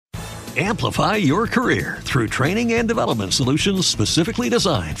Amplify your career through training and development solutions specifically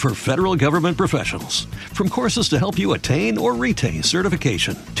designed for federal government professionals. From courses to help you attain or retain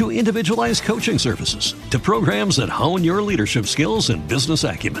certification, to individualized coaching services, to programs that hone your leadership skills and business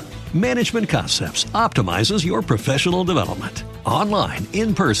acumen, Management Concepts optimizes your professional development. Online,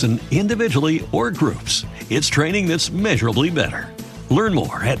 in person, individually, or groups, it's training that's measurably better. Learn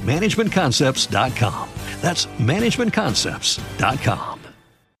more at managementconcepts.com. That's managementconcepts.com.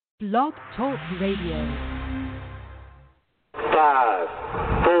 Blog Talk Radio. 5,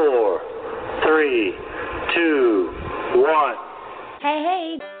 4, 3, 2, 1.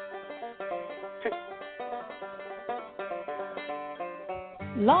 Hey.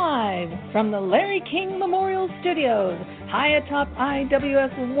 Live from the Larry King Memorial Studios, high atop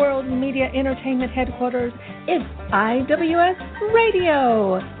IWS World Media Entertainment Headquarters, it's IWS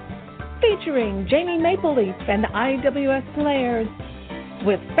Radio. Featuring Jamie Mapleleaf and the IWS Players,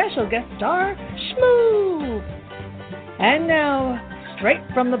 with special guest star Shmoo. And now, straight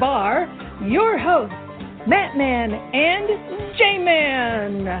from the bar, your hosts, Matt Man and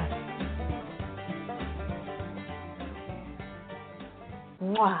J-Man.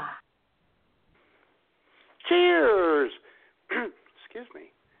 Mwah. Cheers! Excuse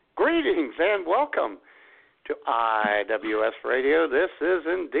me. Greetings and welcome to IWS Radio. This is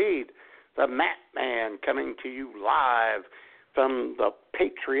indeed the Matt Man coming to you live from the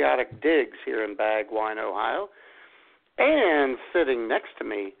patriotic digs here in Bagwine, Ohio. And sitting next to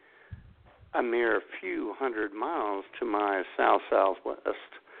me, a mere few hundred miles to my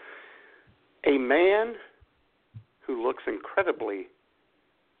southwest, a man who looks incredibly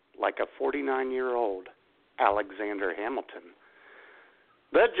like a 49-year-old Alexander Hamilton.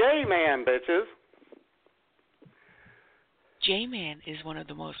 The J-Man, bitches. J-Man is one of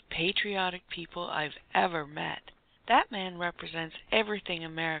the most patriotic people I've ever met. That man represents everything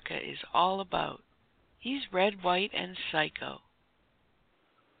America is all about. He's red, white, and psycho.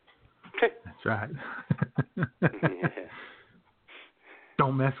 That's right. Yeah.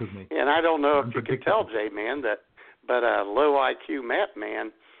 Don't mess with me. And I don't know if you could tell, J-Man, but a low IQ Matt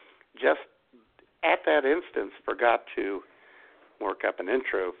Man just at that instance forgot to work up an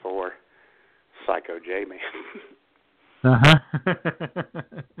intro for Psycho J-Man. Uh-huh.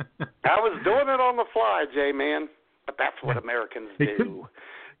 I was doing it on the fly, J-Man, but that's what Americans do.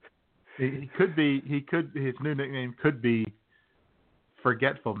 His new nickname could be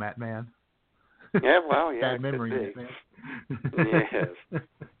Forgetful Matt Man. Yeah, well, yeah. Bad memory, Matt Man. Yes.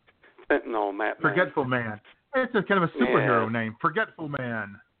 Fentanyl Matt Man. Forgetful Man. It's a kind of a superhero name. Forgetful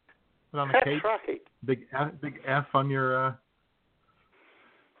Man. Put on a cape. Right. Big F on your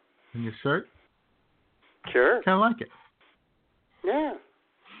shirt. Sure. Kind of like it. Yeah.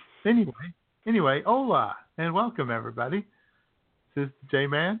 Anyway, hola, and welcome everybody. This is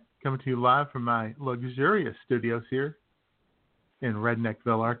J-Man coming to you live from my luxurious studios here in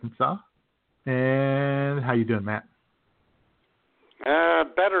Redneckville, Arkansas. And how you doing, Matt?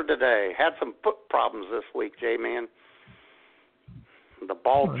 Better today. Had some foot problems this week, J-Man. The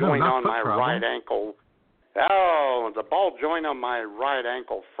ball joint on my right ankle. Oh, the ball joint on my right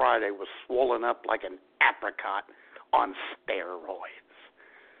ankle Friday was swollen up like an apricot on steroids.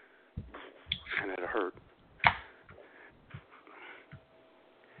 And it hurt.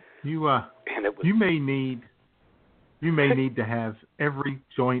 You may need to have every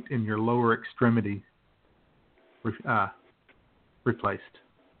joint in your lower extremity replaced.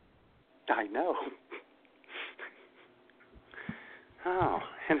 I know. Oh,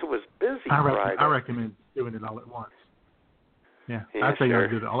 and it was busy Friday. I recommend doing it all at once. Yeah, I say you ought to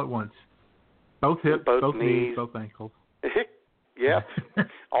do it all at once. Both hips, both knees, both ankles. Yep,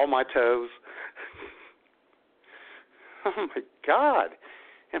 all my toes. Oh, my God.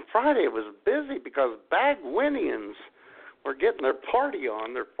 And Friday it was busy because Bagwinians were getting their party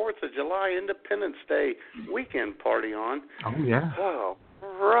on, their 4th of July Independence Day weekend party on. Oh, yeah. Oh,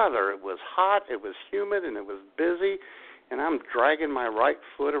 brother, it was hot, it was humid, and it was busy. And I'm dragging my right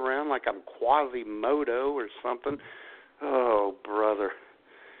foot around like I'm Quasimodo or something. Oh, brother.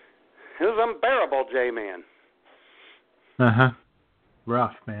 It was unbearable, J-Man. Uh-huh.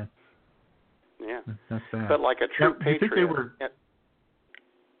 Rough, man. Yeah. That's bad. But like a true do you think they patriot,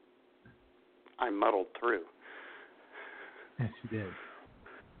 I muddled through. Yes, you did.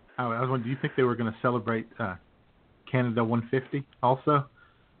 I was wondering, do you think they were going to celebrate Canada 150 also?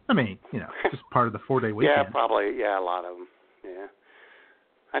 I mean, just part of the 4-day weekend. Yeah, probably. Yeah, a lot of them. Yeah.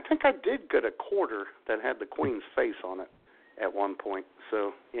 I think I did get a quarter that had the Queen's face on it at one point.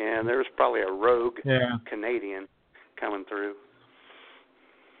 So, yeah, there was probably a rogue Canadian coming through.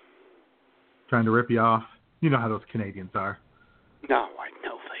 Trying to rip you off. You know how those Canadians are. No, I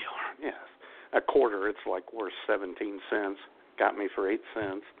know they are. quarter, it's like worth 17 cents. Got me for 8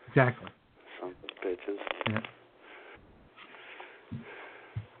 cents. Exactly. Some bitches. Yeah.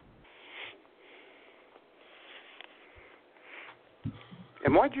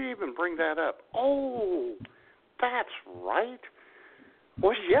 And why'd you even bring that up? Oh, that's right.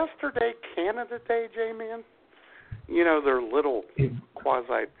 Was yesterday Canada Day, J-Man? You know, their little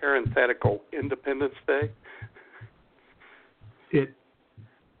quasi-parenthetical Independence Day?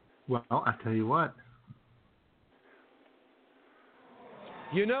 Well, I tell you what.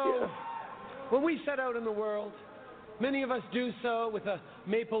 You know, when we set out in the world, many of us do so with a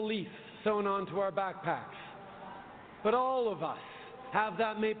maple leaf sewn onto our backpacks. But all of us have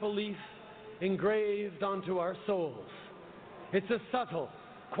that maple leaf engraved onto our souls. It's a subtle,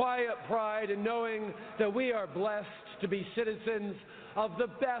 quiet pride in knowing that we are blessed to be citizens of the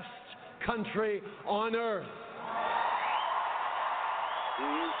best country on earth.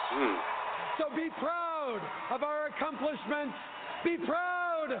 Mm-hmm. So be proud of our accomplishments. Be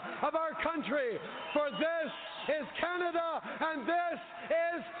proud of our country, for this is Canada and this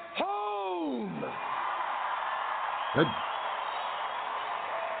is home. Good.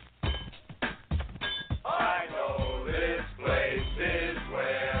 I know this place is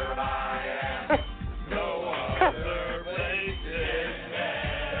where I am. No other place is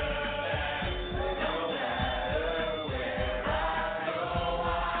better. No matter where I go,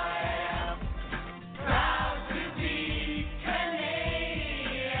 I am proud to be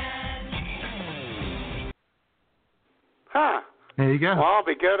Canadian. Huh. There you go. Well, I'll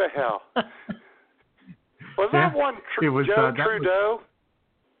be go to hell. Was that one Joe Trudeau?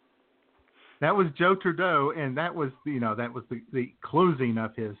 That was Joe Trudeau, and that was the closing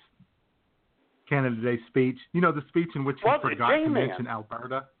of his Canada Day speech. You know, the speech in which he forgot to mention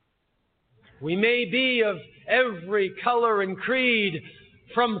Alberta. We may be of every color and creed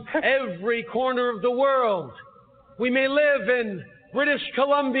from every corner of the world. We may live in British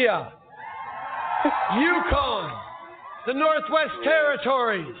Columbia, Yukon, the Northwest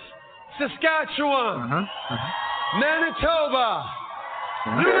Territories, Saskatchewan, Manitoba,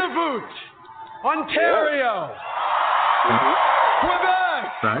 Nunavut, Ontario, Quebec,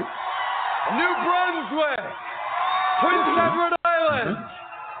 right. New Brunswick, Prince Edward Island,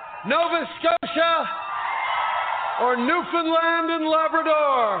 Nova Scotia, or Newfoundland and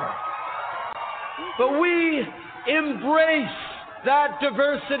Labrador. But we embrace that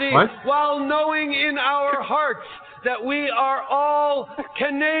diversity while knowing in our hearts that we are all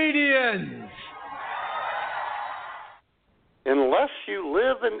Canadians. Unless you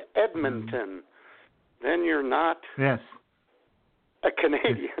live in Edmonton, then you're not a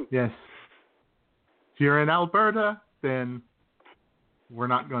Canadian. Yes. If you're in Alberta, then we're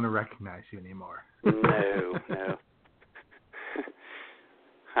not going to recognize you anymore. No.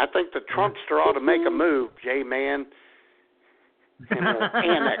 I think the Trumpster ought to make a move, J-Man, and we'll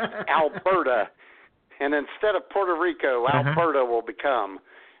annex Alberta. And instead of Puerto Rico, Alberta will become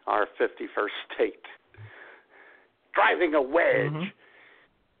our 51st state, driving a wedge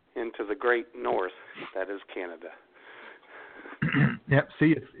into the great north that is Canada. Yep.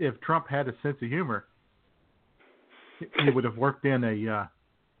 See, if Trump had a sense of humor, he would have worked in a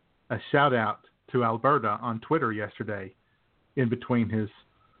shout out to Alberta on Twitter yesterday, in between his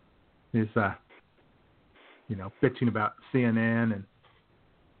bitching about CNN and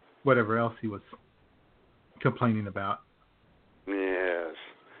whatever else he was complaining about. Yes.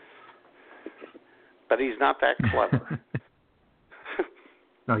 But he's not that clever.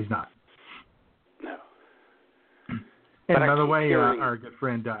 No, he's not. No. And by the way, our good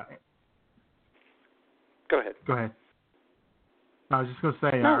friend... Go ahead. I was just going to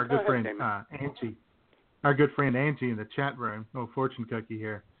say, our good friend Angie, in the chat room, fortune cookie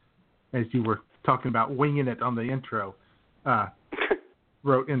here, as you were talking about winging it on the intro,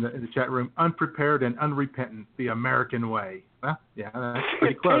 wrote in the chat room, unprepared and unrepentant, the American way. Well, yeah, that's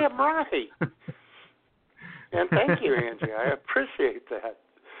pretty close. Damn right. And thank you, Angie. I appreciate that.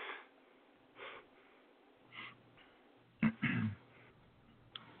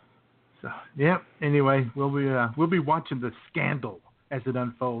 So, yeah. Anyway, we'll be watching the scandal as it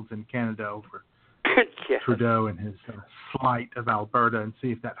unfolds in Canada over Trudeau and his slight of Alberta, and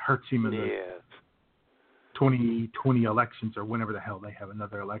see if that hurts him in the 2020 elections, or whenever the hell they have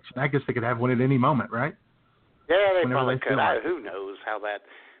another election. I guess they could have one at any moment, right? Yeah, they whenever probably could. Like. Who knows how that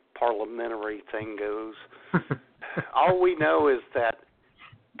parliamentary thing goes? All we know is that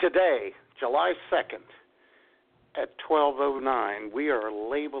today, July 2nd, at 12:09, we are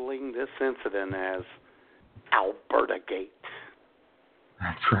labeling this incident as Alberta Gate.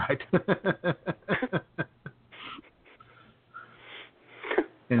 That's right.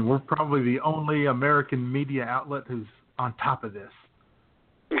 And we're probably the only American media outlet who's on top of this.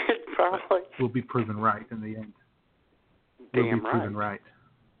 Probably. But we'll be proven right in the end. Damn we'll be proven right.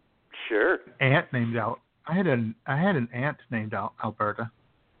 Sure. Aunt named I had an aunt named Alberta.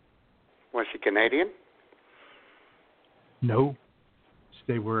 Was she Canadian? No,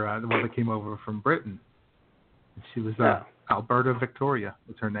 they were the one that came over from Britain. She was Alberta Victoria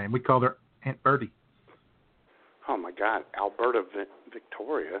was her name. We called her Aunt Bertie. Oh my God, Alberta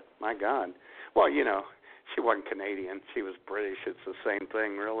Victoria. My God. Well, you know, she wasn't Canadian. She was British. It's the same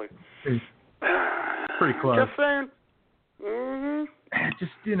thing, really. Pretty close. Just saying. Mm-hmm.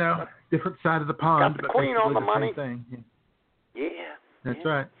 Just, you know, different side of the pond. Got the but queen on the same money. Thing. Yeah. That's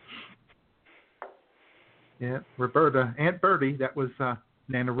right. Yeah, Roberta, Aunt Bertie, that was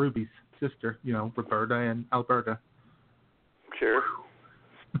Nana Ruby's sister, you know, Roberta and Alberta. Sure.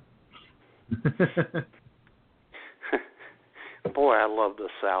 Boy, I love the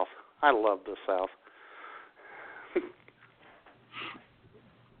South. I love the South.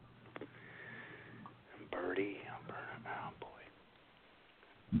 Bertie, Alberta, oh boy.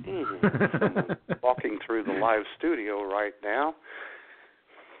 Someone walking through the live studio right now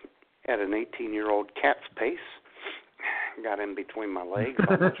at an 18-year-old cat's pace. Got in between my legs,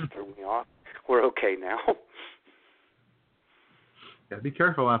 almost threw me off. We're okay now. Gotta be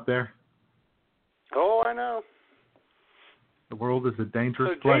careful out there. Oh, I know. The world is a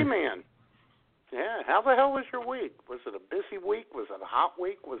dangerous so, place. J-Man, yeah, how the hell was your week? Was it a busy week? Was it a hot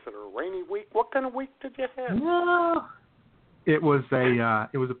week? Was it a rainy week? What kind of week did you have? Well, it was a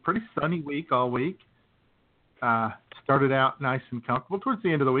pretty sunny week all week. Started out nice and comfortable. Towards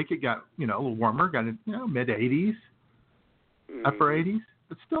the end of the week, it got, you know, a little warmer. Got in, you know, mid 80s, upper 80s,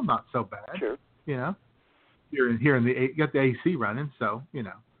 but still not so bad. Sure. You know, here in the got the AC running, so you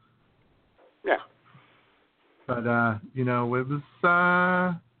know. Yeah. But you know, it was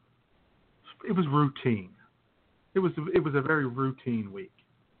routine. It was a very routine week.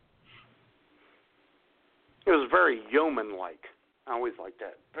 It was very yeoman-like. I always like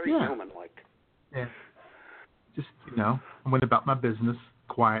that. Very yeoman-like. Yeah. Just, you know, I went about my business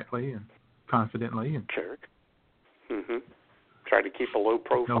quietly and confidently. And sure. Mm-hmm. Try to keep a low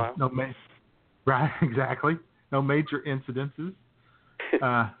profile. Right, exactly. No major incidences.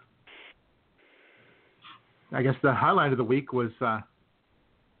 I guess the highlight of the week was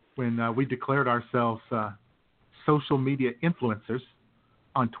when we declared ourselves social media influencers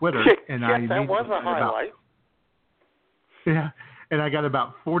on Twitter. And yes, that was a highlight. And I got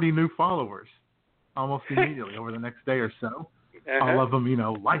about 40 new followers almost immediately over the next day or so. All of them, you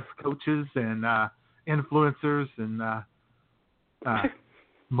know, life coaches and influencers and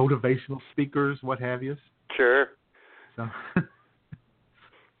motivational speakers, what have you. Sure. So.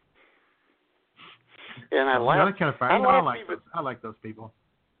 And I laughed. Kind of I like those people.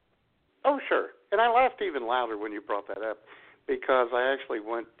 Oh, sure. And I laughed even louder when you brought that up because I actually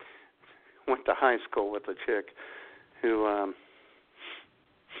went to high school with a chick who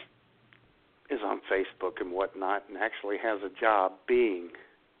is on Facebook and whatnot and actually has a job being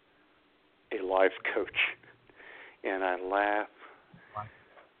a life coach. And I laugh.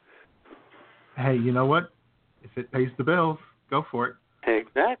 Hey, you know what? If it pays the bills, go for it.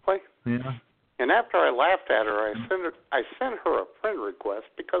 Exactly. Yeah. And after I laughed at her, I sent her a friend request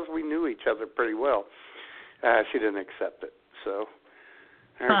because we knew each other pretty well. She didn't accept it. So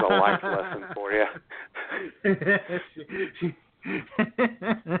there's a life lesson for you.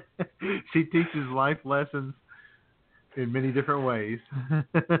 She teaches life lessons in many different ways.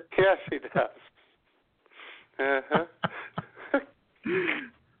 Yes, she does. Uh-huh. Yeah.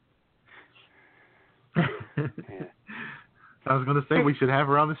 I was going to say we should have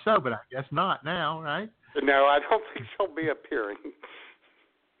her on the show, but I guess not now, right? No, I don't think she'll be appearing.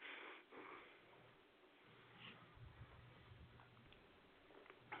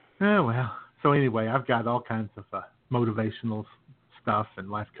 Oh, well. So anyway, I've got all kinds of motivational stuff and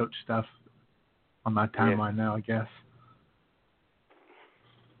life coach stuff on my timeline now, I guess.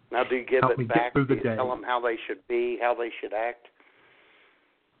 Now, do you give Help it me back? Get through Do the you day. tell them how they should be, how they should act?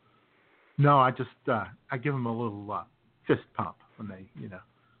 No, I just I give them a little fist pump when they, you know,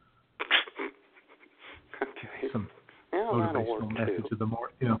 okay. some well, motivational message of the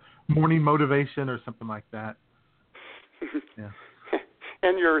morning motivation or something like that. Yeah.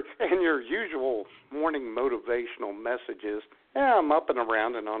 And your usual morning motivational message is, I'm up and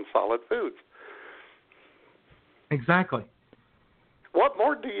around and on solid foods. Exactly. What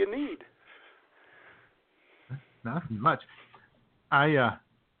more do you need? Nothing much.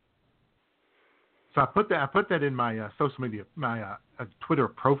 So I put that in my social media, my Twitter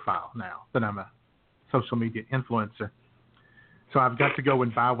profile now that I'm a social media influencer. So I've got to go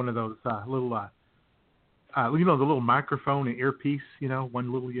and buy one of those little, the little microphone and earpiece,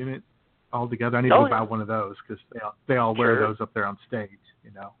 one little unit all together. I need to buy one of those because they all wear those up there on stage,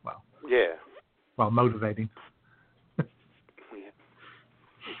 while motivating.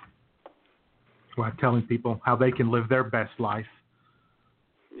 While telling people how they can live their best life.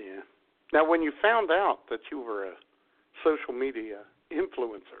 Yeah. Now, when you found out that you were a social media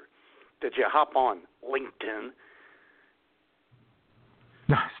influencer, did you hop on LinkedIn?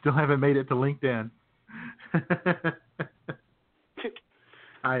 No, I still haven't made it to LinkedIn. You should.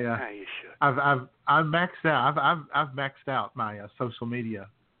 I've maxed out. I've maxed out my social media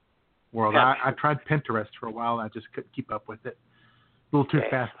world. I tried Pinterest for a while. And I just couldn't keep up with it. A little too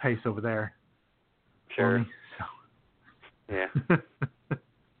fast paced over there. Sure. Me, so. Yeah.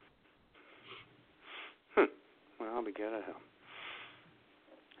 Well, I'll be good at him.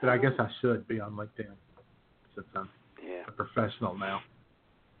 But I guess I should be on LinkedIn since I'm a professional now.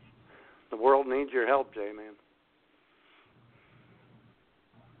 The world needs your help, J-Man.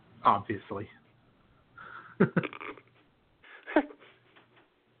 Obviously.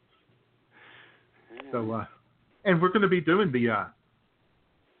 So, and we're going to be doing the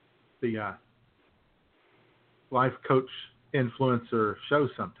life coach influencer show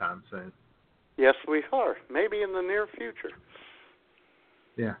sometime soon. Yes, we are. Maybe in the near future.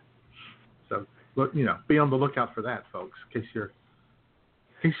 Yeah. So, look, be on the lookout for that, folks. In case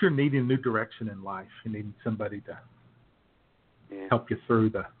you're needing a new direction in life, you're needing somebody to help you through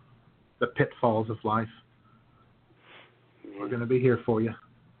the pitfalls of life. Yeah. We're going to be here for you.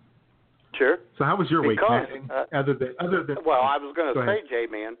 Sure. So, how was your week, man? Other than well, I was going to say,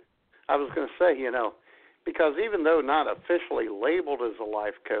 J-Man, because even though not officially labeled as a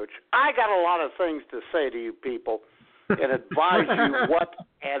life coach, I got a lot of things to say to you people and advise you what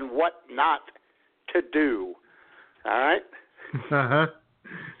and what not to do. All right? Uh-huh.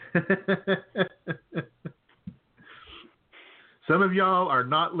 Some of y'all are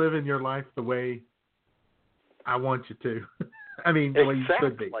not living your life the way I want you to. I mean, the way you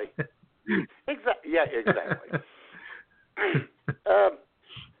should be. Exactly. Yeah, exactly.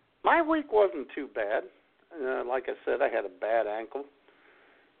 My week wasn't too bad. Like I said, I had a bad ankle.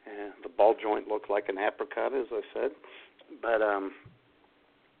 The ball joint looked like an apricot, as I said. But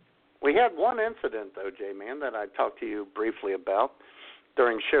we had one incident, though, J-Man, that I talked to you briefly about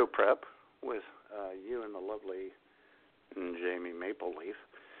during show prep with you and the lovely Jamie Mapleleaf,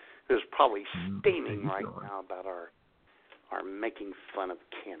 who's probably steaming right now about our making fun of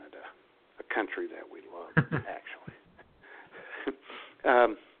Canada, a country that we love, actually.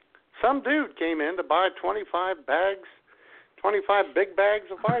 Some dude came in to buy 25 big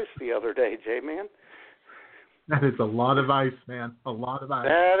bags of ice the other day, J-Man. That is a lot of ice, man. A lot of ice.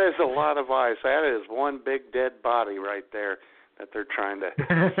 That is a lot of ice. That is one big dead body right there that they're trying to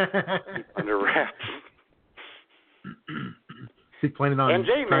keep under wraps. Is he planning on and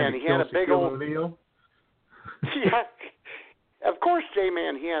J-Man, he had a big old... O'Neal? Yeah. Of course,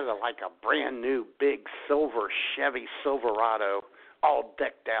 J-Man, he had a brand new big silver Chevy Silverado all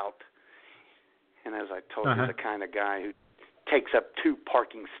decked out. And as I told you, the kind of guy who takes up 2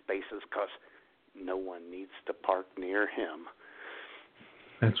 parking spaces because no one needs to park near him.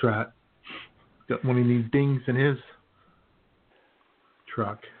 That's right. Got one of these dings in his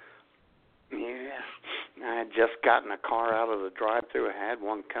truck. Yeah. I had just gotten a car out of the drive-thru. I had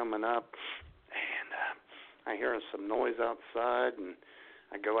one coming up, and I hear some noise outside, and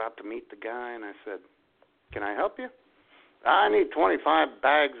I go out to meet the guy, and I said, "Can I help you?" "I need 25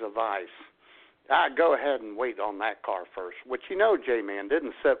 bags of ice." Go ahead and wait on that car first, which J-Man,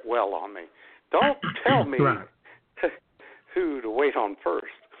 didn't sit well on me. Don't tell me who to wait on first.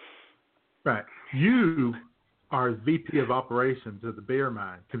 Right. You are VP of Operations of the beer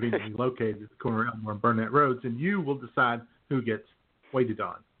mine, conveniently located at the corner of Elmore and Burnett Roads, and you will decide who gets waited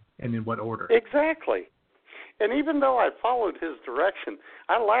on and in what order. Exactly. And even though I followed his direction,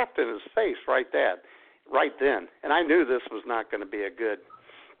 I laughed in his face right then, and I knew this was not going to be a good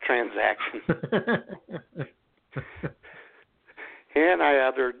transaction. And I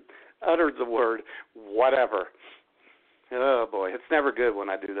uttered the word whatever. Oh boy, it's never good when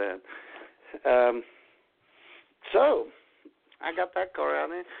I do that. So I got that car out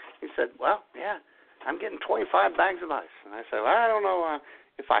there. He said, "Well, yeah, I'm getting 25 bags of ice." And I said, "Well, I don't know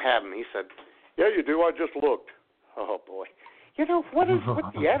if I have them." He said, "Yeah, you do. I just looked." Oh boy, what is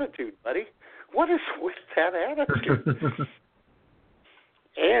with the attitude, buddy? What is with that attitude?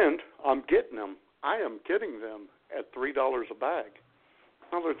 And I'm getting them. I am getting them at $3 a bag.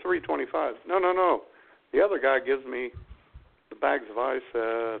 Well, they're $3.25. No. The other guy gives me the bags of ice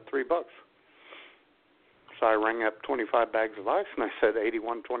 $3. So I rang up 25 bags of ice, and I said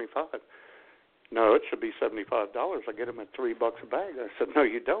 $81.25. No, it should be $75. I get them at $3 a bag. I said, no,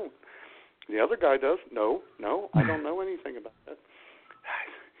 you don't. The other guy does. No, I don't know anything about that.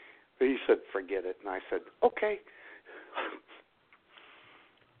 He said, forget it. And I said, okay.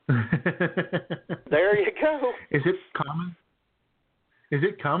 There you go. Is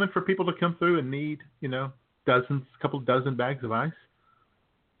it common for people to come through and need, a couple dozen bags of ice?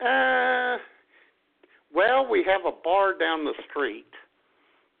 Well, we have a bar down the street.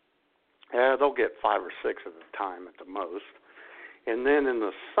 They'll get 5 or 6 at a time at the most. And then in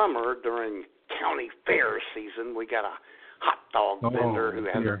the summer, during county fair season, we got a hot dog vendor who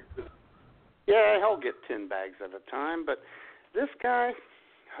has he'll get 10 bags at a time. But this guy,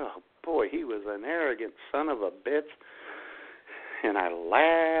 oh boy, he was an arrogant son of a bitch. And I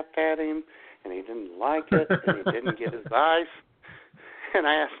laughed at him, and he didn't like it, and he didn't get his ice. And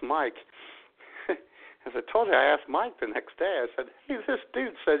I asked Mike, as I told you, I asked Mike the next day, I said, hey, this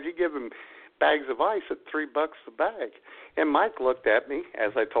dude says you give him bags of ice at $3 a bag. And Mike looked at me,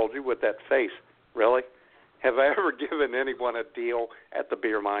 as I told you, with that face. Really? Have I ever given anyone a deal at the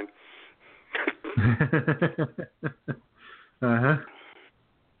beer mine? Uh-huh.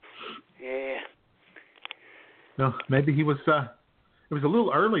 Yeah. No, maybe he was, it was a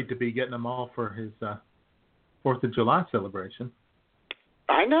little early to be getting them all for his 4th of July celebration.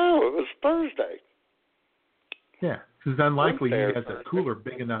 I know. It was Thursday. Yeah. It's unlikely he has a cooler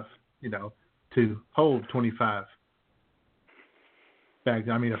big enough, to hold 25 bags.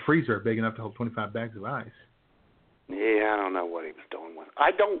 I mean, a freezer big enough to hold 25 bags of ice. Yeah, I don't know what he was doing with it.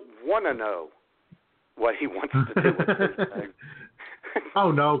 I don't want to know what he wants to do with this thing.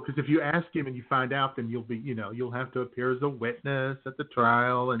 Oh, no, because if you ask him and you find out, then you'll be, you'll have to appear as a witness at the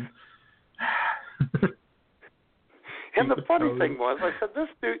trial. And and the funny thing was, I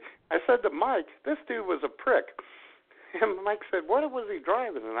said to Mike, this dude was a prick. And Mike said, what was he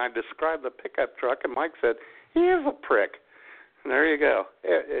driving? And I described the pickup truck, and Mike said, he is a prick. And there you go.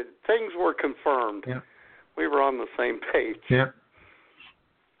 Things were confirmed. Yeah. We were on the same page. Yep.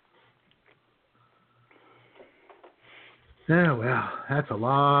 Yeah, well, that's a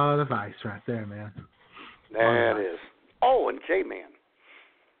lot of ice right there, man. That is. Oh, and J-Man,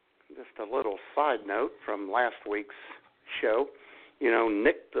 just a little side note from last week's show.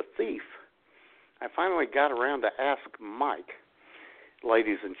 Nick the Thief. I finally got around to ask Mike.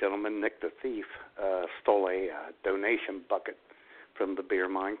 Ladies and gentlemen, Nick the Thief stole a donation bucket from the beer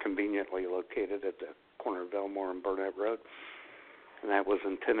mine, conveniently located at the corner of Elmore and Burnett Road. And that was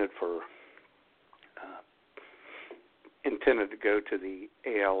intended to go to the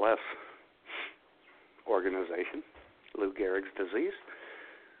ALS organization, Lou Gehrig's disease.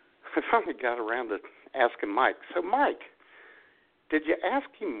 I finally got around to asking Mike. So, Mike, did you ask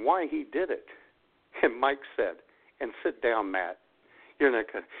him why he did it? And Mike said, and sit down, Matt. You're not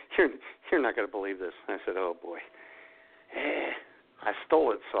going to believe this. And I said, oh, boy. I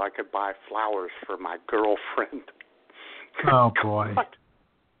stole it so I could buy flowers for my girlfriend. Oh, boy.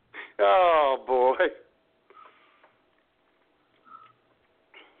 Oh, boy.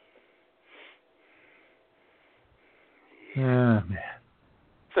 Yeah, man.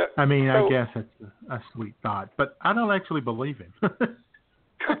 So, I guess it's a sweet thought, but I don't actually believe him.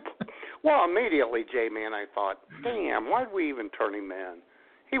 Well, immediately, J-Man, I thought, damn, why'd we even turn him in?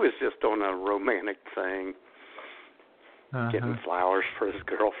 He was just doing a romantic thing, getting flowers for his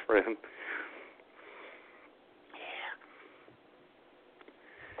girlfriend.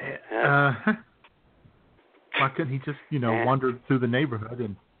 Why couldn't he just, wander through the neighborhood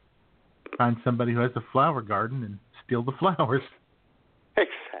and find somebody who has a flower garden and steal the flowers?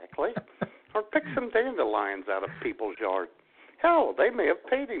 Exactly. Or pick some dandelions out of people's yard. Hell, they may have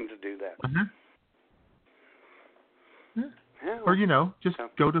paid him to do that. Yeah. Or, just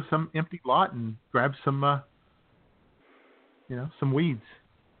go to some empty lot and grab some, some weeds.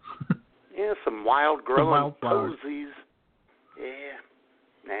 Yeah, some wild growing flowers. posies. Yeah.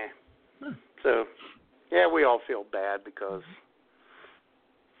 Nah. So, yeah, we all feel bad because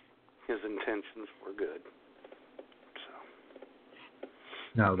his intentions were good. So.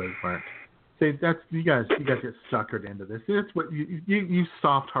 No, they weren't. See, that's you guys get suckered into this. That's what you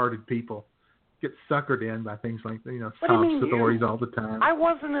soft-hearted people get suckered in by things like sob stories all the time. I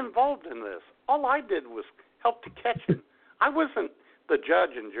wasn't involved in this. All I did was help to catch him. I wasn't the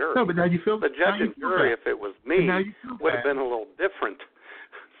judge and jury. No, but now you feel the judge and jury. Bad. If it was me, would have been a little different.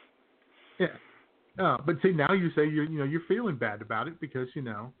 Yeah. Oh, but see, now you say you're feeling bad about it because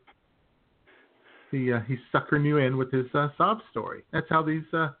he's suckering you in with his sob story. That's how these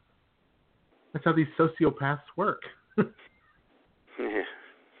sociopaths work. Yeah.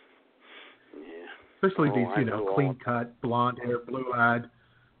 especially these, I know clean-cut, blonde hair, blue-eyed,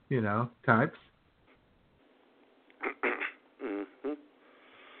 types. Mm-hmm.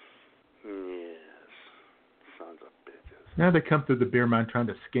 Yes. Sons of bitches. Yeah, they come through the beer mine trying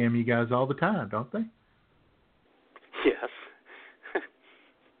to scam you guys all the time, don't they? Yes.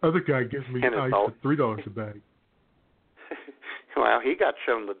 Other guy gives me ice for $3 a bag. Well, he got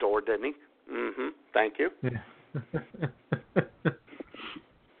shown the door, didn't he? Mm-hmm. Thank you. Yeah.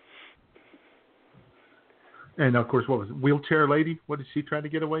 And, of course, what was it? Wheelchair lady? What did she try to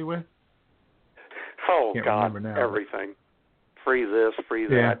get away with? Oh, Can't God, remember now, everything. Free this, free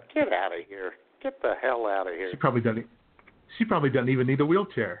that. Get out of here. Get the hell out of here. She probably doesn't even need a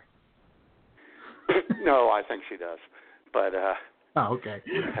wheelchair. No, I think she does. But, oh, okay.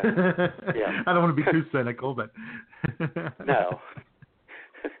 Yeah. I don't want to be too cynical, but... No.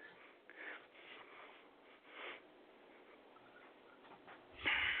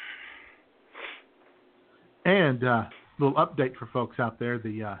 And little update for folks out there: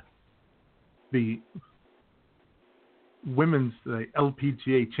 the women's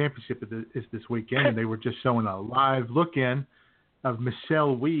LPGA championship is this weekend, and they were just showing a live look-in of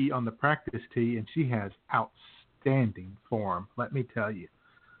Michelle Wee on the practice tee, and she has outstanding form. Let me tell you,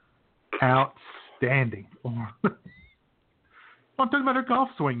 outstanding form. I'm talking about her golf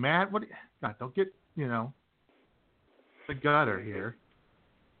swing, Matt. What? God, don't get the gutter here.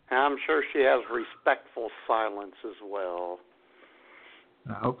 I'm sure she has respectful silence as well.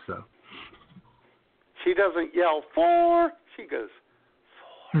 I hope so. She doesn't yell, 4. She goes,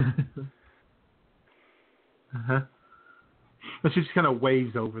 4. Uh-huh. But she just kind of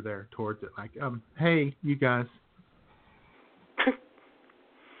waves over there towards it like, hey, you guys.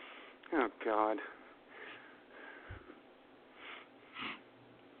 Oh, God.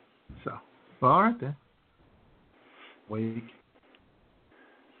 So, well, all right then. Wake.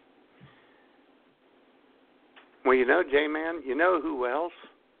 Well, J-Man, you know who else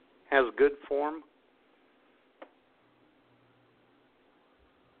has good form?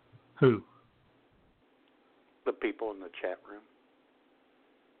 Who? The people in the chat room.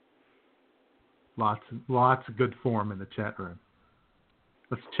 Lots of good form in the chat room.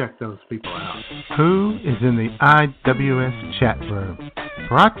 Let's check those people out. Who is in the IWS chat room?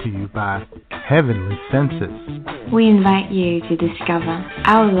 Brought to you by Heavenly Senses. We invite you to discover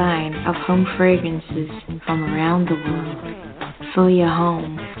our line of home fragrances from around the world. Fill your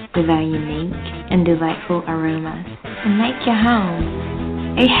home with our unique and delightful aromas and make your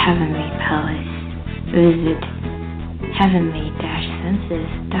home a heavenly palace. Visit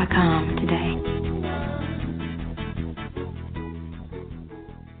heavenly-senses.com today.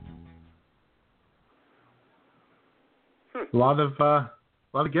 A lot of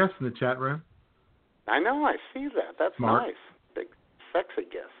guests in the chat room. I know, I see that. That's Smart. nice. Big, sexy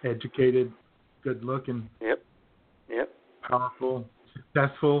guest. Educated, good-looking. Yep. Powerful,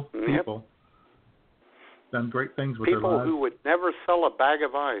 successful people. Done great things with their lives. People who would never sell a bag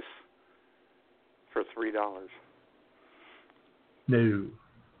of ice for $3. No.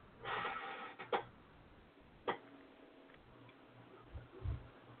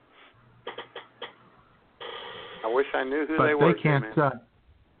 I wish I knew who but they were. They can't.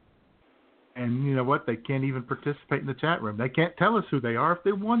 And you know what? They can't even participate in the chat room. They can't tell us who they are if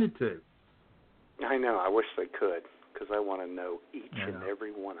they wanted to. I know. I wish they could, because I want to know each and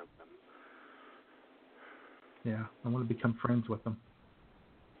every one of them. Yeah, I want to become friends with them.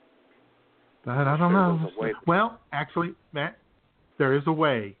 But I don't know. Well, actually, Matt, there is a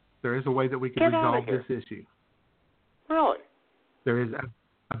way. There is a way that we can resolve this issue. Really? There is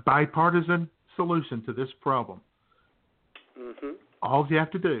a bipartisan solution to this problem. Mm-hmm. All you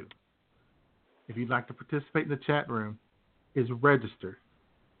have to do, if you'd like to participate in the chat room, is register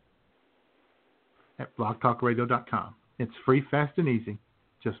at blogtalkradio.com. It's free, fast, and easy,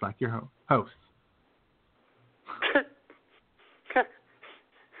 just like your hosts.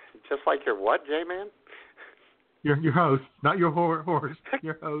 Just like your what, J-Man? Your host, not your horse.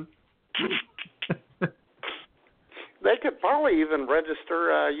 Your host. They could probably even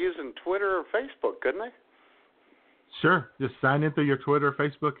register using Twitter or Facebook, couldn't they? Sure. Just sign in through your Twitter or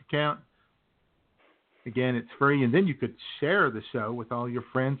Facebook account. Again, it's free, and then you could share the show with all your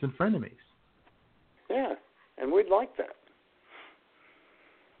friends and frenemies. Yeah, and we'd like that.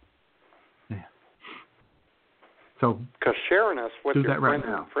 Yeah. So, because sharing us with your friends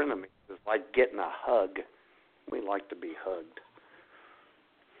and frenemies is like getting a hug. We like to be hugged.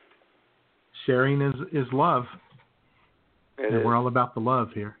 Sharing is love. And we're all about the love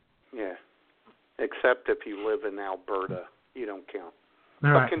here. Yeah. Except if you live in Alberta, you don't count.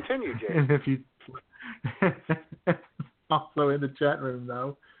 All right. Continue, Jay. And if you also in the chat room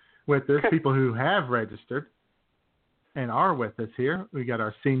though, with us, people who have registered and are with us here. We got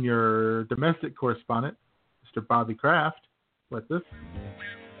our senior domestic correspondent, Mr. Bobby Kraft, with us.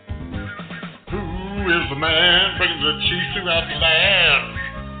 Who is the man bringing the cheese throughout the land?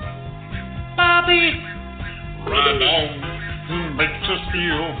 Bobby! Right on. Who makes us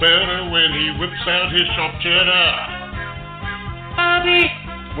feel better when he whips out his sharp cheddar? Bobby!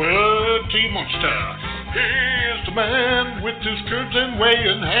 Well, T-Monster. He's the man with his curves and way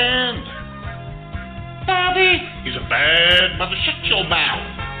in hand. Bobby! He's a bad mother. Shut your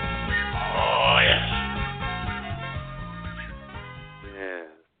mouth. Oh, yes.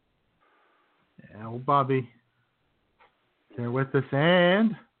 Yeah, well, Bobby, they're with us,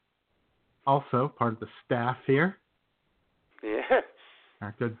 and also part of the staff here. Yes.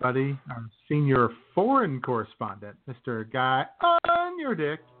 Our good buddy, our senior foreign correspondent, Mr. Guy on your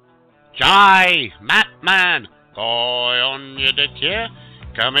dick. Jai, Matman, Guy on your dick here,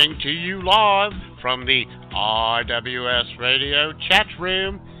 coming to you live from the IWS Radio chat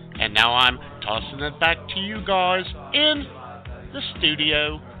room. And now I'm tossing it back to you guys in the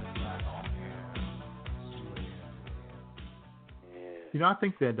studio. You know, I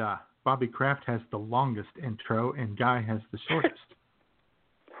think that Bobby Kraft has the longest intro and Guy has the shortest.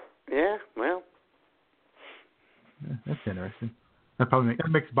 Yeah, well. Yeah, that's interesting. That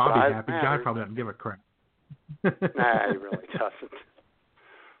makes Bobby happy. Guy probably doesn't give a crap. Nah, he really doesn't.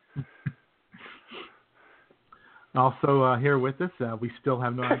 Also here with us, we still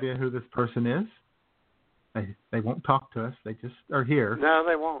have no idea who this person is. They won't talk to us. They just are here. No,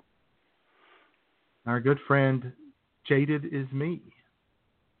 they won't. Our good friend, Jaded is me.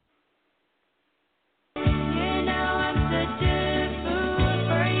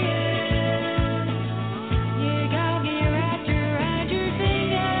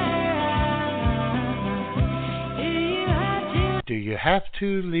 Do you have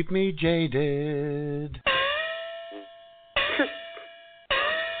to leave me jaded?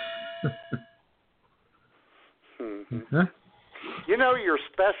 Huh? You know you're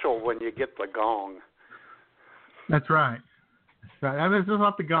special when you get the gong. That's right. That's right. I mean, this is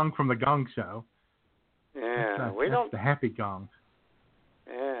not the gong from the Gong Show. Yeah, that's the happy gong.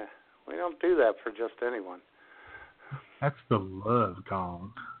 Yeah, we don't do that for just anyone. That's the love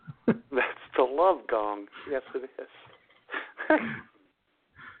gong. That's the love gong. Yes, it is.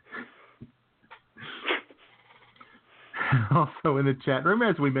 Also in the chat room,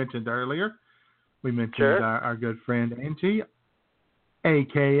 as we mentioned earlier, our good friend Angie,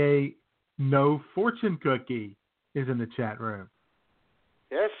 a.k.a. No Fortune Cookie, is in the chat room.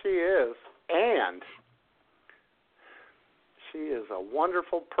 Yes, she is. And she is a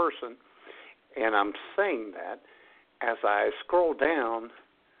wonderful person. And I'm saying that as I scroll down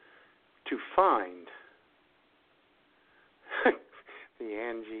to find the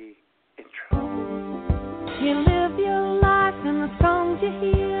Angie intro. You live your life in the songs you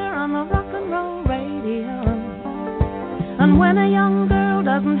hear on the rock and roll radio. And when a young girl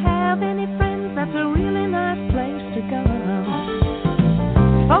doesn't have any friends, that's a really nice place to go.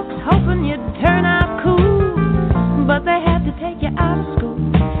 Folks hoping you'd turn out cool, but they had to take you out of school.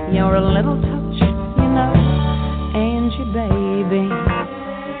 You're a little touch, you know, Angie, baby.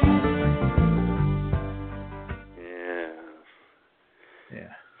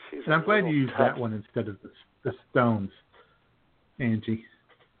 Yeah. And I'm glad you used that one instead of the Stones, Angie.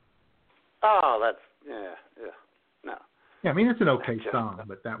 Oh, that's no. Yeah, I mean it's an okay song,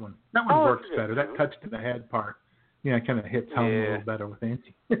 but that one works better. That touch to the head part, kind of hits home a little better with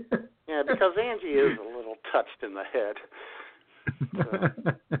Angie. Yeah, because Angie is a little touched in the head.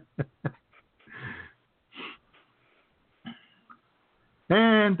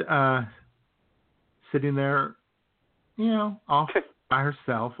 And sitting there, off by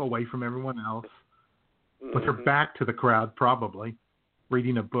herself, away from everyone else, with her back to the crowd, probably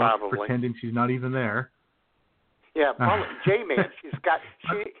reading a book, pretending she's not even there. Yeah, probably. J-Man,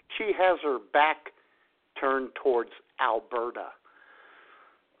 she has her back turned towards Alberta.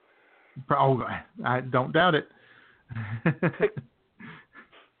 Oh, I don't doubt it.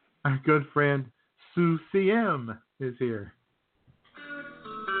 Our good friend Sue CM is here.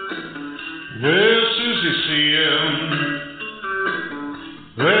 Well, Susie CM.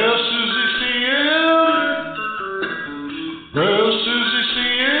 Well, Susie CM. Well, Susie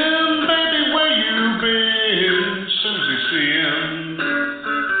CM, baby, where you been? Susie CM.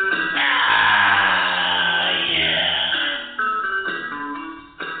 Ah, yeah.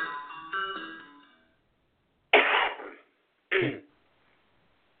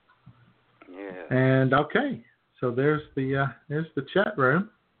 And okay, so there's the chat room.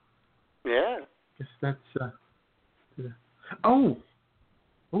 Yeah. Guess that's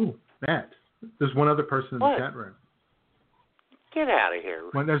Oh, Matt. There's one other person in What? the chat room. Get out of here.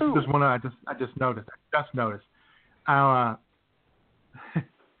 Well, there's one I just noticed. Our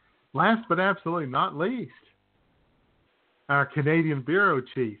last but absolutely not least, our Canadian Bureau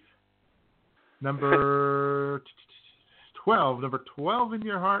Chief, number 12 in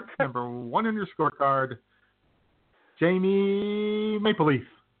your heart, number 1 in your scorecard, Jamie Maple Leaf.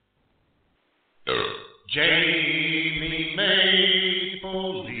 Jamie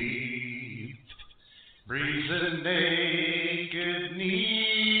Maple Leaf, breezing naked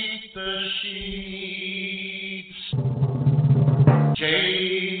neath the sheets.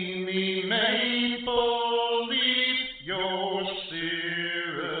 Jamie Maple Leaf, your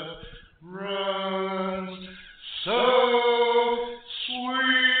syrup runs so sweet.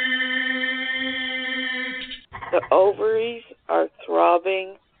 The ovaries are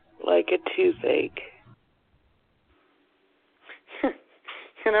throbbing like a toothache.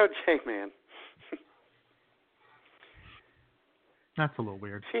 You know, J-Man, That's a little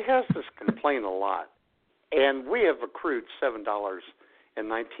weird. she has this complaint a lot, and we have accrued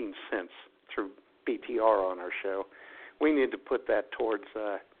 $7.19 through BTR on our show. We need to put that towards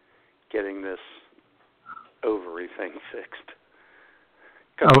getting this ovary thing fixed.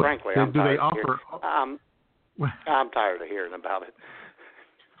 Because frankly, I'm tired of hearing about it.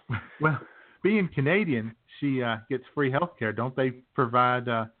 Well, being Canadian, she gets free health care. Don't they provide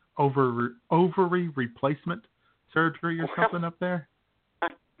ovary replacement surgery or something up there? I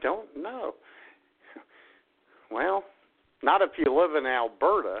don't know. Well, not if you live in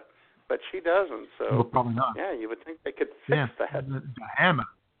Alberta, but she doesn't. So well, probably not. Yeah, you would think they could fix that. Bahama.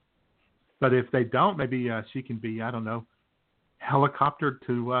 But if they don't, maybe she can be, I don't know, helicoptered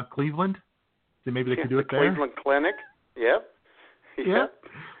to Cleveland. So maybe they could do it there. Cleveland Clinic. Yep. Yep.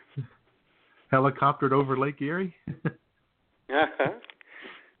 Helicoptered over Lake Erie. Uh-huh.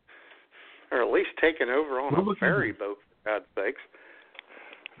 Or at least taken over on a ferry boat, for God's sakes.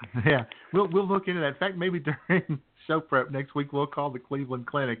 Yeah, we'll look into that. In fact, maybe during show prep next week, we'll call the Cleveland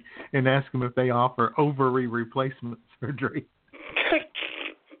Clinic and ask them if they offer ovary replacement surgery.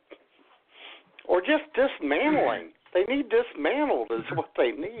 Or just dismantling. They need dismantled is what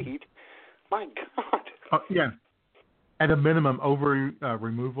they need. My God. Oh, yeah. At a minimum, ovary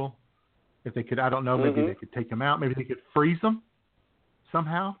removal. If they could, I don't know, maybe they could take them out. Maybe they could freeze them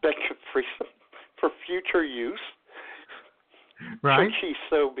somehow. They could freeze them for future use. Right. Should she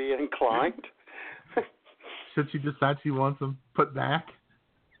so be inclined. Should she decide she wants them put back?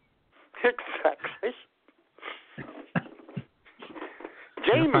 Exactly.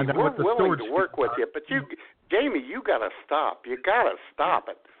 Jamie, we're willing to work with you, but Jamie, you got to stop. You got to stop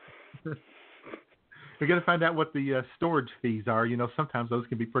it. We got to find out what the storage fees are. You know, sometimes those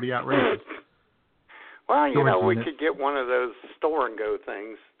can be pretty outrageous. Well, you know, we could get one of those store and go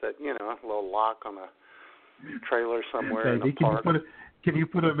things that, you know, a little lock on a trailer somewhere in the park. Can you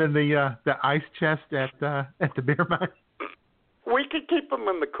put them in the ice chest at the beer mine? We could keep them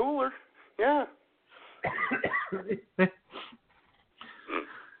in the cooler. Yeah.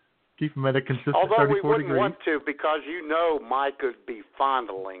 Keep them at a consistent 34 degrees. Although we wouldn't degrees. want to, because you know Mike would be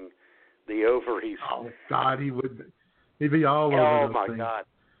fondling the ovaries. Oh God, he would. He'd be all over. Oh those my things. God.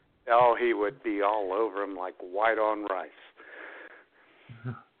 Oh, he would be all over them like white on rice.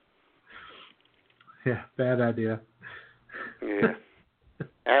 Yeah, bad idea. Yeah.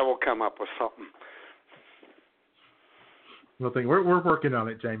 And we'll come up with something. We're working on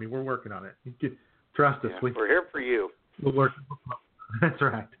it, Jamie. We're working on it. You can trust us. We're here for you. We'll work. That's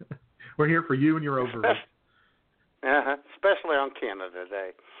right. We're here for you and your ovaries. Especially on Canada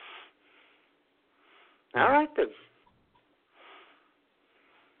Day. All right, then.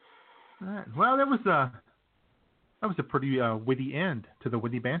 All right. Well, that was a pretty witty end to the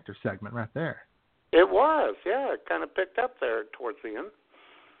witty banter segment right there. It was, yeah. It kind of picked up there towards the end.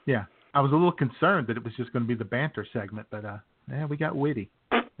 Yeah, I was a little concerned that it was just going to be the banter segment, but we got witty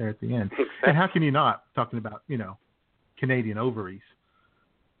there at the end. And how can you not, talking about, you know, Canadian ovaries?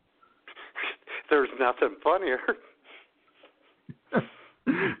 There's nothing funnier.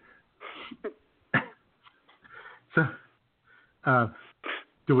 So,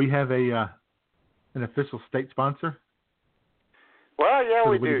 do we have an official state sponsor? Well, yeah,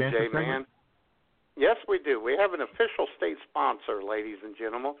 we do, J-Man. J-Man. Yes, we do. We have an official state sponsor, ladies and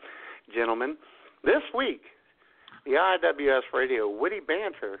gentlemen. This week, the IWS Radio Witty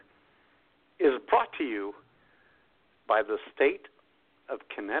Banter is brought to you by the state of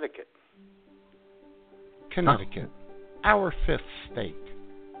Connecticut. Connecticut, our fifth state.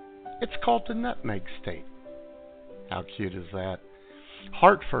 It's called the Nutmeg State. How cute is that?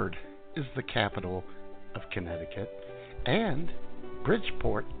 Hartford is the capital of Connecticut, and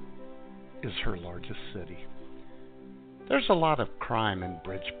Bridgeport is her largest city. There's a lot of crime in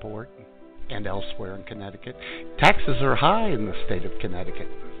Bridgeport and elsewhere in Connecticut. Taxes are high in the state of Connecticut.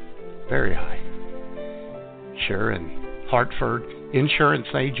 Very high. Sure, in Hartford, insurance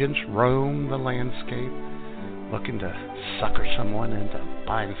agents roam the landscape looking to sucker someone into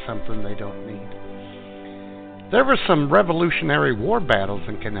buying something they don't need. There were some Revolutionary War battles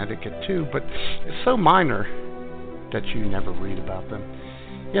in Connecticut too, but it's so minor that you never read about them.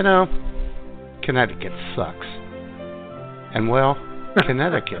 You know, Connecticut sucks. And well,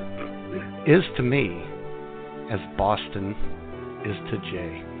 Connecticut is to me as Boston is to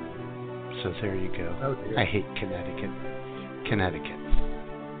Jay. So there you go. Oh, I hate Connecticut. Connecticut,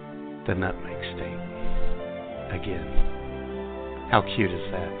 the nutmeg state. Again, how cute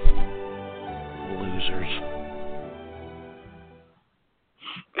is that? Losers.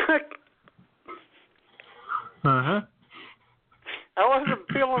 Uh-huh. I wasn't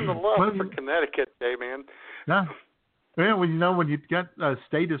feeling the love for Connecticut, man. Yeah. Well, when you got a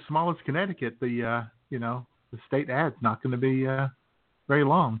state as small as Connecticut, the state ad's not going to be very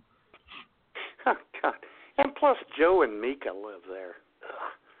long. Oh, God. And plus, Joe and Mika live there.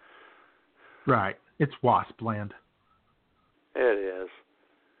 Ugh. Right. It's wasp land. It is.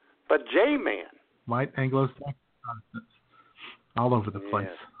 But J-Man. White Anglo-Saxon Protestants. All over the place.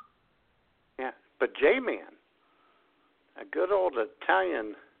 Yeah. But J-Man, a good old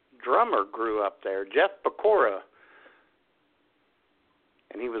Italian drummer, grew up there, Jeff Pecora.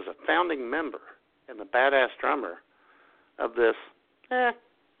 And he was a founding member and the badass drummer of this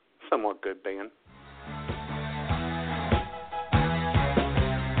somewhat good band.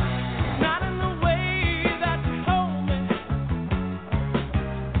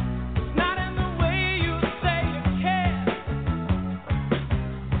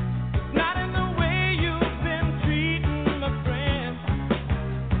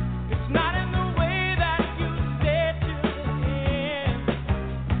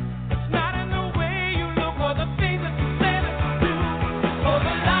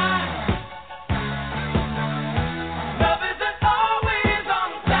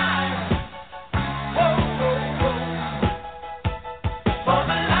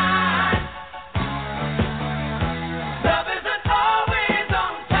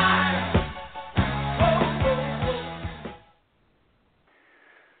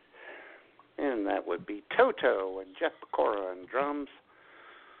 And Jeff Pecora on drums,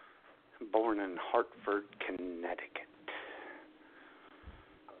 born in Hartford, Connecticut.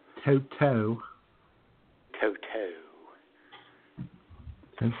 Toto.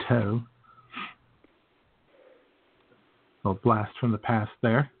 Little blast from the past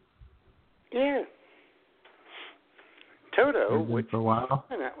there. Yeah. Toto, which for a while.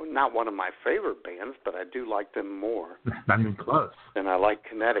 Not one of my favorite bands, but I do like them more. Not even close. Than I like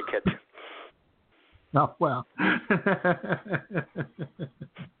Connecticut. Oh, well.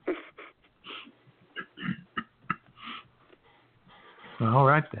 All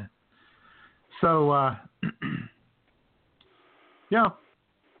right, then. So,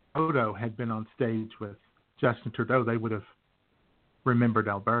 Odo had been on stage with Justin Trudeau. They would have remembered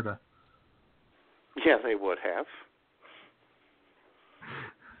Alberta. Yeah, they would have.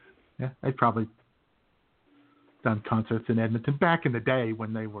 Yeah, they'd probably done concerts in Edmonton back in the day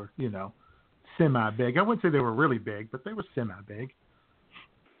when they were, semi-big. I wouldn't say they were really big, but they were semi-big.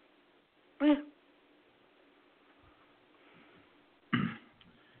 Yeah.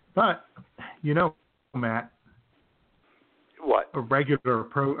 But, Matt. What? A regular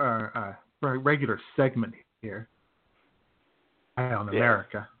regular segment here on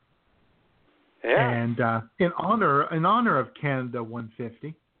America. Yeah. And in honor of Canada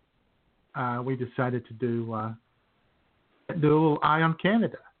 150, we decided to do a little Eye on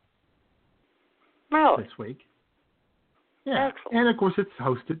Canada. Really? This week. Yeah. Excellent. And of course it's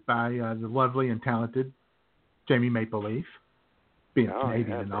hosted by the lovely and talented Jamie Maple Leaf, being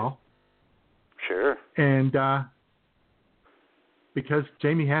Canadian and all. Sure. And because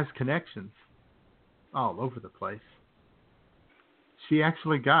Jamie has connections all over the place, she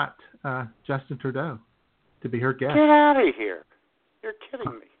actually got Justin Trudeau to be her guest. Get out of here. You're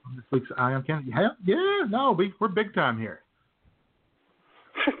kidding me. On this week's Eye on Canada. Yeah, no, we're big time here.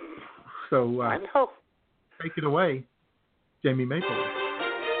 So I know. Take it away, Jamie Maple.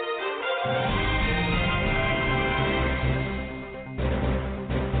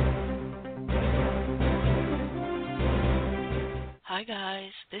 Hi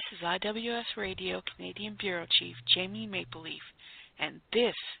guys, this is IWS Radio Canadian Bureau Chief Jamie Maple Leaf, and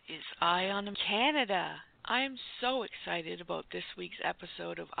this is Eye on Canada. I am so excited about this week's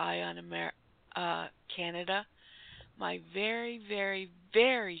episode of Eye on Canada. My very, very,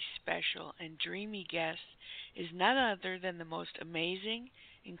 very special and dreamy guest is none other than the most amazing,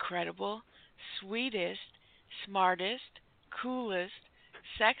 incredible, sweetest, smartest, coolest,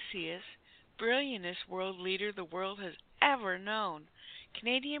 sexiest, brilliantest world leader the world has ever known,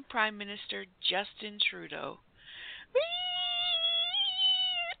 Canadian Prime Minister Justin Trudeau.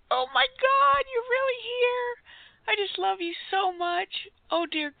 Oh my God, you're really here. I just love you so much. Oh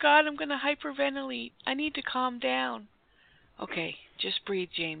dear God, I'm going to hyperventilate. I need to calm down. Okay, just breathe,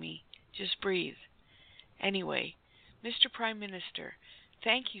 Jamie. Just breathe. Anyway, Mr. Prime Minister,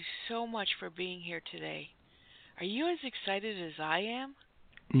 thank you so much for being here today. Are you as excited as I am?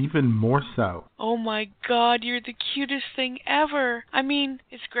 Even more so. Oh my God, you're the cutest thing ever. I mean,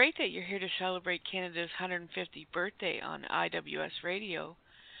 it's great that you're here to celebrate Canada's 150th birthday on IWS Radio.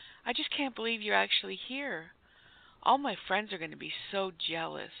 I just can't believe you're actually here. All my friends are going to be so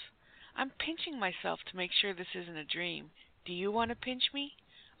jealous. I'm pinching myself to make sure this isn't a dream. Do you want to pinch me?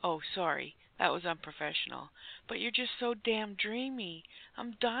 Oh, sorry. That was unprofessional. But you're just so damn dreamy.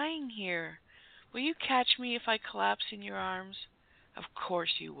 I'm dying here. Will you catch me if I collapse in your arms? Of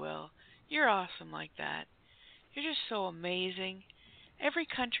course you will. You're awesome like that. You're just so amazing. Every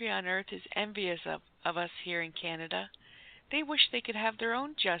country on earth is envious of us here in Canada. They wish they could have their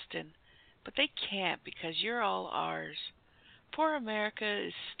own Justin, but they can't because you're all ours. Poor America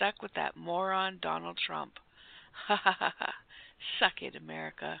is stuck with that moron Donald Trump. Ha ha ha ha. Suck it,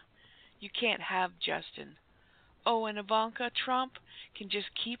 America. You can't have Justin. Oh, and Ivanka Trump can just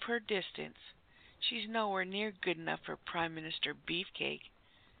keep her distance. She's nowhere near good enough for Prime Minister Beefcake.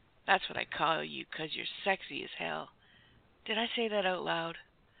 That's what I call you, 'cause you're sexy as hell. Did I say that out loud?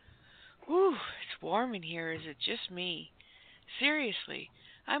 Whew, it's warm in here. Is it just me? Seriously,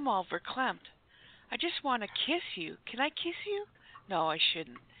 I'm all verklempt. I just want to kiss you. Can I kiss you? No, I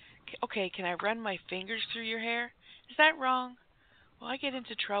shouldn't. Okay, can I run my fingers through your hair? Is that wrong? Will I get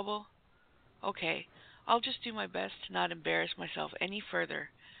into trouble? Okay, I'll just do my best to not embarrass myself any further.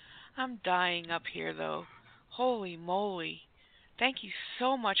 I'm dying up here, though. Holy moly. Thank you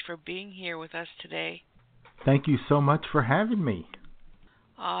so much for being here with us today. Thank you so much for having me.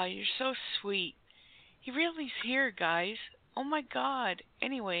 Aw, you're so sweet. He really's here, guys. Oh my God.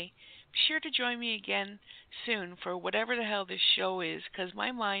 Anyway, be sure to join me again soon for whatever the hell this show is, 'cause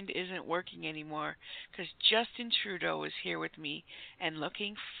my mind isn't working anymore, 'cause Justin Trudeau is here with me and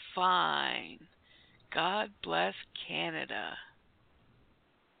looking fine. God bless Canada.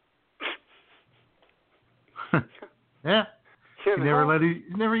 Yeah. You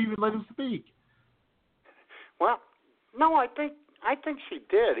never even let him speak. Well, no, I think she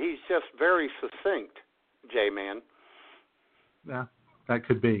did. He's just very succinct, J-Man. Yeah, that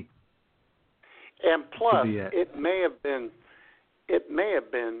could be. And plus, it may have been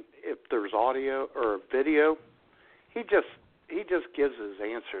if there's audio or video, he just gives his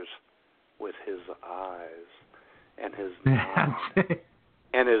answers with his eyes and his nod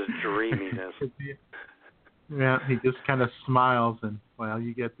and his dreaminess. Yeah, he just kind of smiles and, well,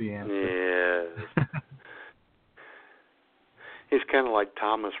 you get the answer. Yes. He's kind of like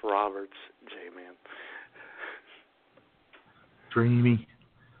Thomas Roberts, J-Man. Dreamy.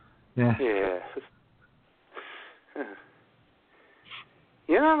 Yeah. Yes.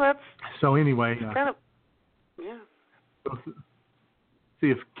 You know, that's... So anyway... kind of... Yeah. We'll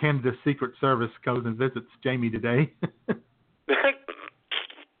see if Canada's Secret Service goes and visits Jamie today.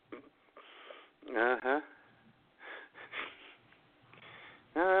 Uh-huh.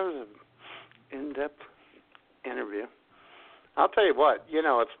 No, that was an in-depth interview. I'll tell you what,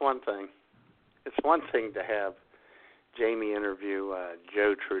 it's one thing. It's one thing to have Jamie interview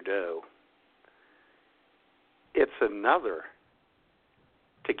Joe Trudeau. It's another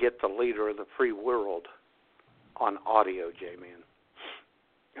to get the leader of the free world on audio, J-Man.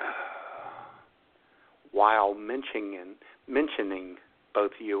 While mentioning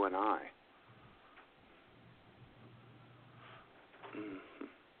both you and I. Mm-hmm.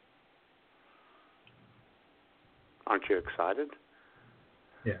 Aren't you excited?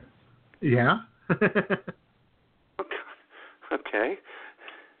 Yeah. Yeah. Okay.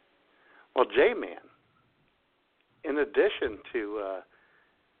 Well, J-Man, in addition to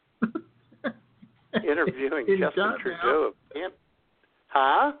interviewing Justin Trudeau,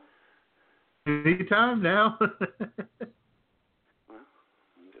 huh? Anytime now. Well,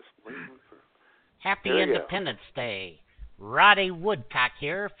 I'm just waiting for... Happy Independence Day. Roddy Woodcock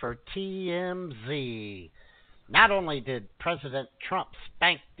here for TMZ. Not only did President Trump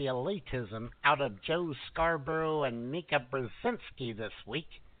spank the elitism out of Joe Scarborough and Mika Brzezinski this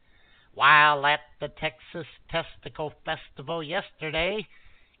week, while at the Texas Testicle Festival yesterday,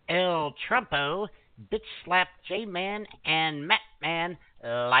 El Trumpo bitch slap J-Man and Matt Man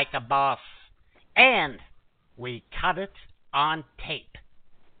like a boss. And we caught it on tape.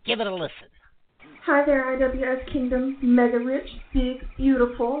 Give it a listen. Hi there, IWS Kingdom, mega rich, big,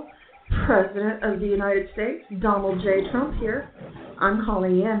 beautiful President of the United States, Donald J. Trump here. I'm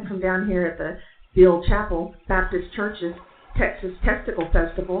calling in from down here at the Bill Chapel Baptist Church's Texas Testicle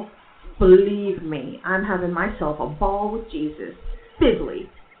Festival. Believe me, I'm having myself a ball with Jesus. Bigly.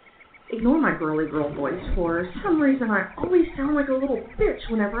 Ignore my girly girl voice. For some reason, I always sound like a little bitch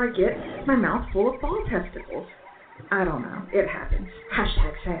whenever I get my mouth full of ball testicles. I don't know. It happens.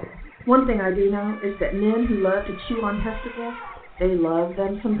 #sad. One thing I do know is that men who love to chew on testicles, they love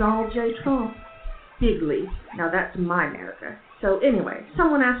them some Donald J. Trump. Bigly. Now that's my America. So anyway,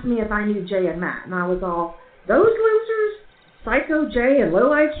 someone asked me if I knew Jay and Matt, and I was all, those losers? Psycho Jay and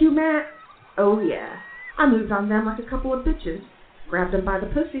low IQ Matt? Oh yeah. I moved on them like a couple of bitches. Grabbed them by the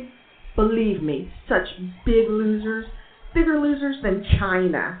pussy. Believe me, such big losers. Bigger losers than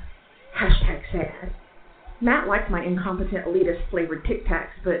China. #sad. Matt liked my incompetent elitist flavored Tic Tacs,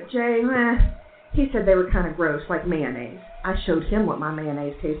 but Jay, he said they were kind of gross, like mayonnaise. I showed him what my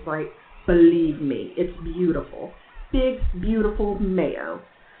mayonnaise tastes like. Believe me, it's beautiful. Big, beautiful mayo.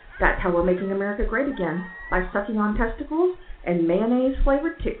 That's how we're making America great again, by sucking on testicles and mayonnaise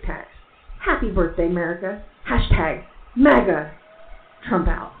flavored Tic Tacs. Happy birthday, America. #MAGA. Trump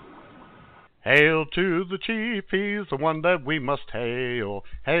out. Hail to the chief, he's the one that we must hail.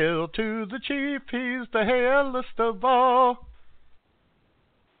 Hail to the chief, he's the hailest of all.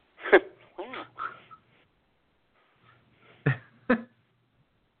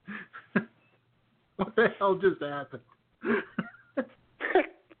 What the hell just happened?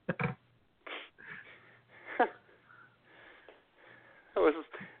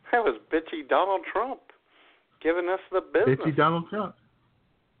 That was bitchy Donald Trump giving us the business. Bitchy Donald Trump.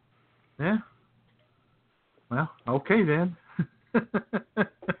 Yeah. Well, okay then.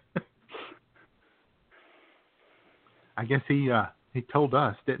 I guess he told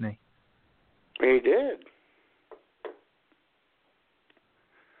us, didn't he? He did.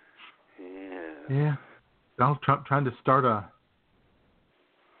 Yeah. Donald Trump trying to start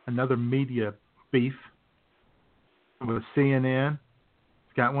another media beef with CNN.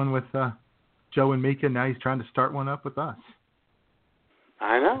 He's got one with Joe and Mika. Now he's trying to start one up with us.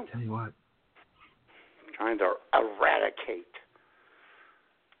 I know. I'll tell you what. Trying to eradicate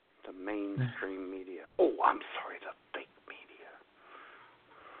the mainstream media. Oh, I'm sorry, the fake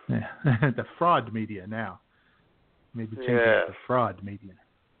media. Yeah. The fraud media now. Maybe change it to fraud media.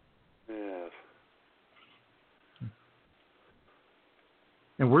 Yes.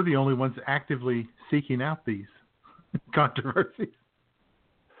 And we're the only ones actively seeking out these controversies.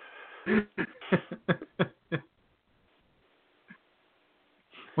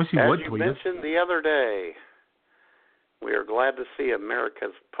 As you mentioned the other day, we are glad to see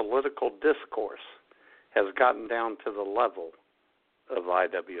America's political discourse has gotten down to the level of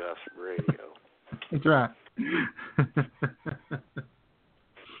IWS radio. That's right.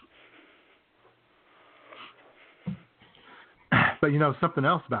 But you know, something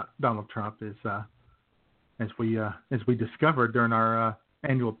else about Donald Trump is, as we discovered during our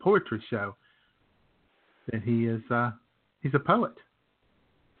annual poetry show, that he's a poet.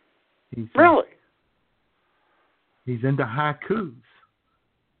 Really? He's into haikus.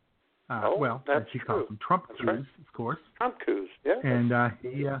 Well, that's as he true. calls them, Trump That's coups, right. of course. Trump coups, yeah. And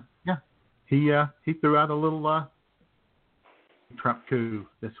he threw out a little Trump coup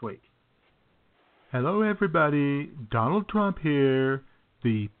this week. Hello, everybody. Donald Trump here,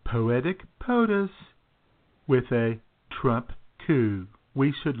 the poetic POTUS, with a Trump coup.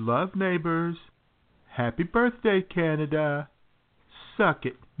 We should love neighbors. Happy birthday, Canada. Suck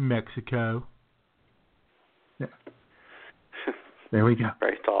it, Mexico. Yeah. There we go.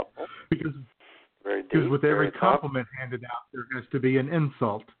 Very thoughtful. Because with every compliment handed out, there has to be an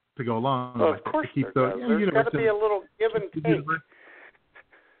insult to go along with it. Of course to keep there does. There's got to be a little give and take.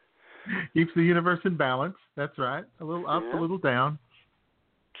 Keeps the universe in balance. That's right. A little up, a little down.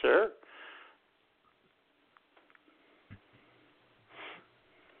 Sure.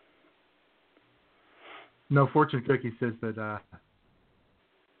 No Fortune Cookie says that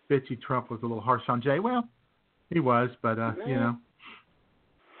bitchy Trump was a little harsh on Jay. Well, he was, but you know,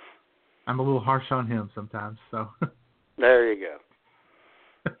 I'm a little harsh on him sometimes. So there you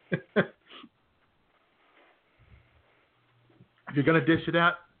go. If you're gonna dish it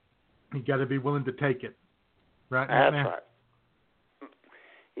out, you got to be willing to take it, right? That's right.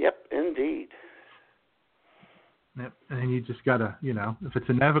 Yep, indeed. Yep. And you just gotta, you know, if it's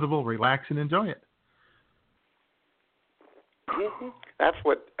inevitable, relax and enjoy it. Mm-hmm. That's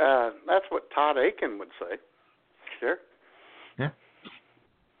what Todd Aiken would say. Sure. Yeah.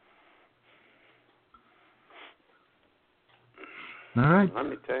 All right. Let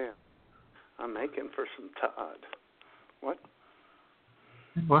me tell you, I'm aching for some Todd. What?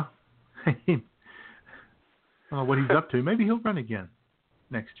 Well, I don't know what he's up to. Maybe he'll run again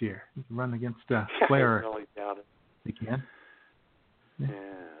next year. He can run against Claire. I really doubt it. He can. Yeah. Yes.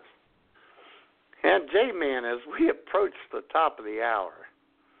 And J-Man, as we approach the top of the hour,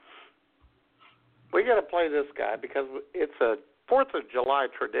 we got to play this guy because it's a 4th of July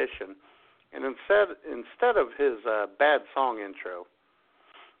tradition. And instead of his bad song intro,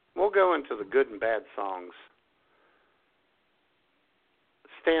 we'll go into the good and bad songs.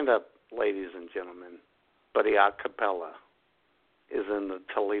 Stand up, ladies and gentlemen. Buddy Acapella is in the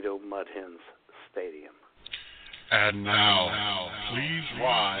Toledo Mud Hens Stadium. And now, please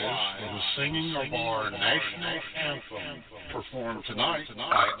rise for the singing of our national anthem, performed tonight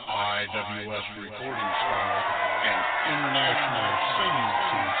by IWS recording star and international singing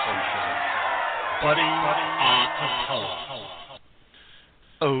sensation, Buddy Acapella.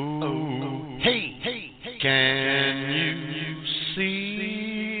 Oh, hey, can you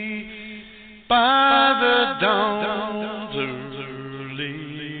see by the dawn's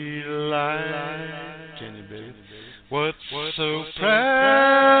early light? Can you, baby? What so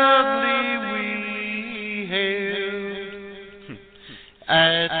proudly we hailed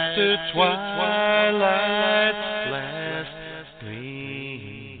at the twilight's last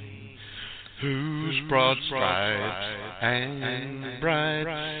gleam, whose broad stripes and bright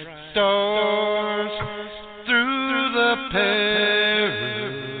stars through the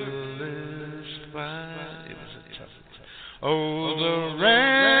perilous fight. It was a tough one. Oh, the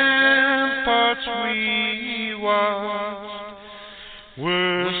ramparts we watched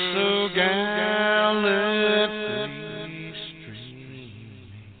were so gallantly streaming,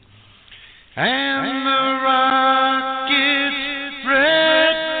 and the rockets'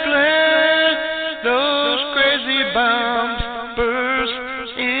 red glare, those crazy bombs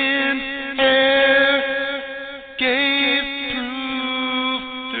burst in air, gave proof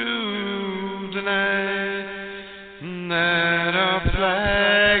through the night that our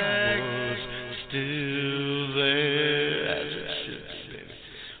flag was still there, as it should be, baby.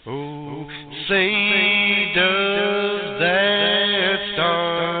 Oh, say does that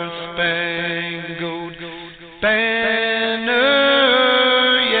star-spangled banner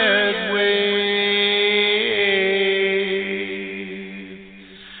yet wave?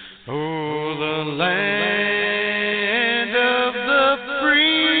 Oh, the land of the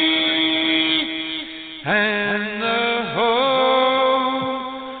free and the home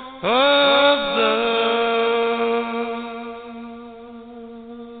of the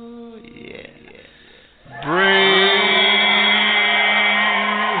brave.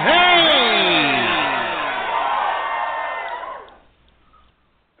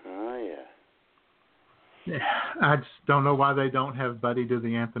 Oh, yeah. Yeah, I just don't know why they don't have Buddy do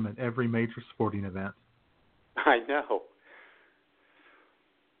the anthem at every major sporting event, I know.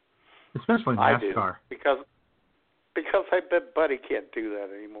 especially I do. NASCAR. Because I bet Buddy can't do that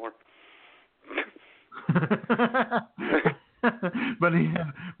anymore. but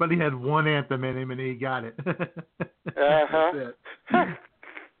he had one anthem in him and he got it. Uh-huh. That's it.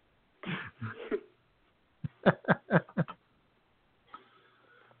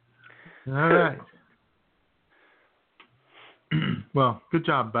 All right. Well, good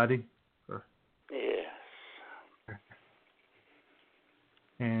job, Buddy. Yes.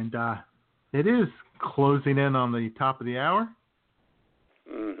 And it is closing in on the top of the hour.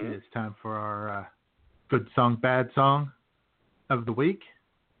 Mm-hmm. It's time for our good song, bad song of the week.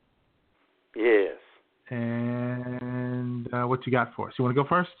 Yes. And what you got for us? You want to go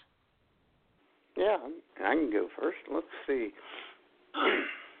first? Yeah, I can go first. Let's see.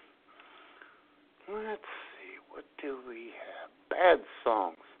 What do we have? Bad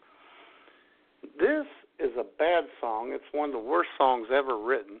songs. This is a bad song. It's one of the worst songs ever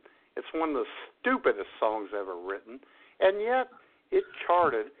written. It's one of the stupidest songs ever written. And yet, it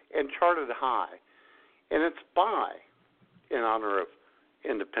charted high. And it's in honor of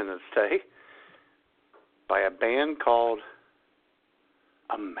Independence Day, by a band called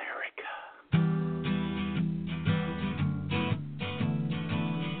America.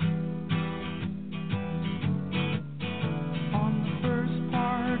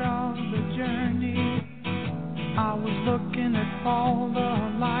 I was looking at all the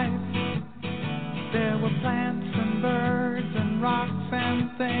life. There were plants and birds and rocks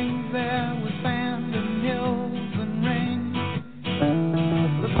and things. There was sand and hills and rain.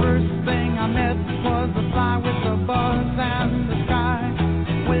 The first thing I met was a fly with a buzz, and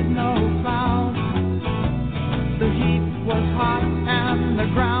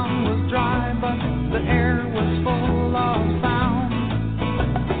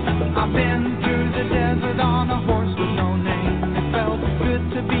I've been through the desert on a horse with no name. It felt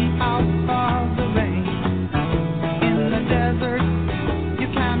good to be out of the rain. In the desert, you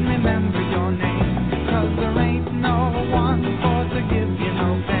can remember your name, 'cause there ain't no one for to give you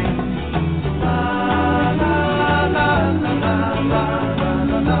no pain. La la la la la la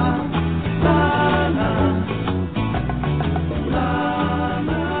la la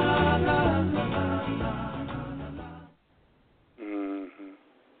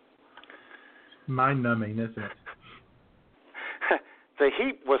mind-numbing, isn't it? The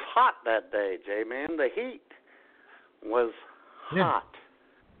heat was hot that day, J-Man. The heat was hot.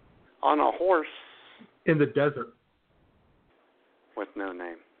 On a horse. In the desert. With no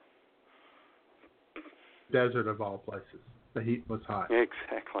name. Desert of all places. The heat was hot.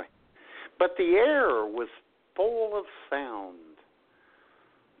 Exactly. But the air was full of sound.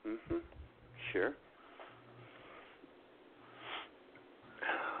 Sure.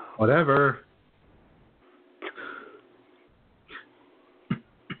 Whatever.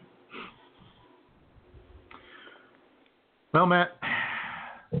 Well, Matt,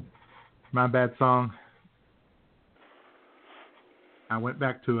 my bad song. I went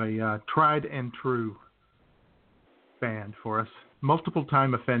back to a tried and true band for us.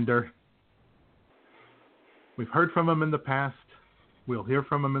 Multiple-time offender. We've heard from them in the past. We'll hear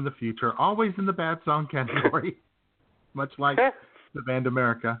from them in the future. Always in the bad song category. Much like the band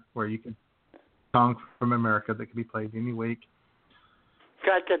America, where you can song from America that can be played any week.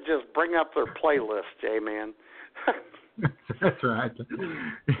 I could just bring up their playlist, J-Man. That's right.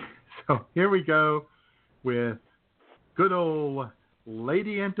 So here we go with good old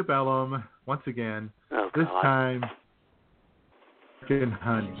Lady Antebellum once again. This time, American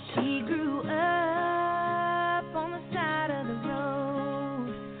Honey. She grew up on the side of the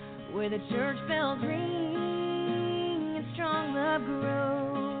road where the church bells ring and strong love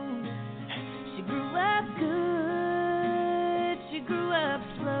grows. She grew up good, she grew up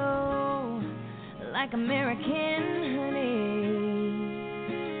slow, like American honey.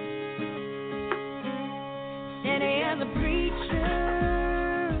 Steady as a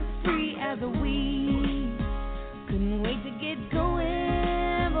preacher, free as a weed. Couldn't wait to get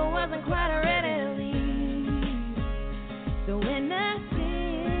going, but wasn't quite ready to leave. So innocent,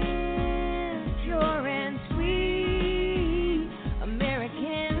 pure and sweet,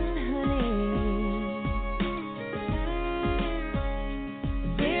 American honey.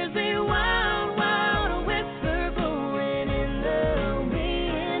 There's a wild, wild whisper blowing in the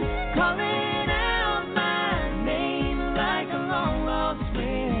wind, calling out my name like a long lost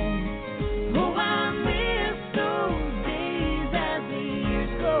friend. Oh, I miss those days as the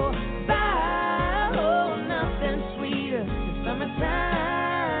years go by. Oh, nothing sweeter than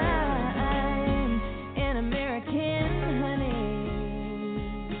summertime and American honey.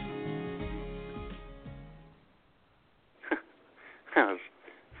 That was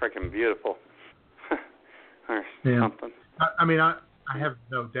freaking beautiful. Or something. I mean, I have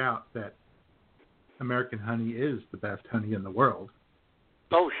no doubt that American honey is the best honey in the world.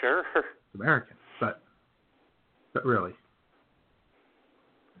 Oh, sure. It's American, but really.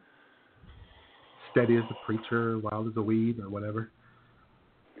 Steady as a preacher, wild as a weed, or whatever.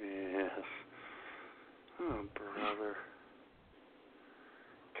 Yes. Oh, brother.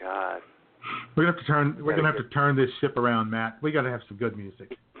 God. We're gonna have to turn this ship around, Matt. We gotta have some good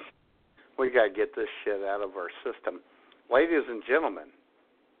music. We got to get this shit out of our system. Ladies and gentlemen,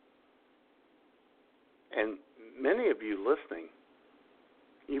 and many of you listening,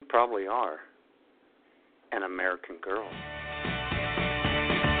 you probably are an American girl.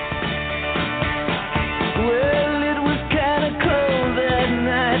 Well, it was kind of cold that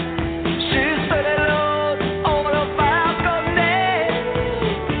night. She said hello on a balcony.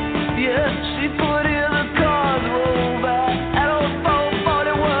 Yeah, she could hear the cars roll by at old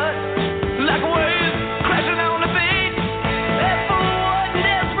 441, like waves crashing on the beach. And for one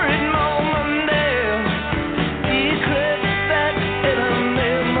desperate moment there, he crept back in her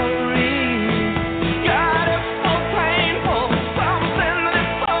memory. God, it's so painful, something that is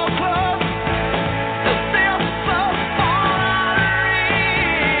so close.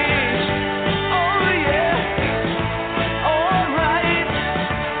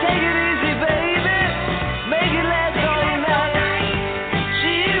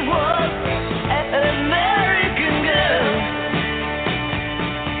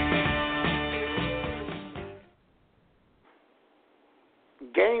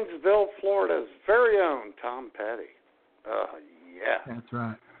 Gainesville, Florida's very own Tom Petty. Oh, yeah. That's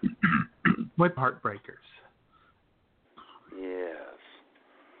right. With Heartbreakers. Yes.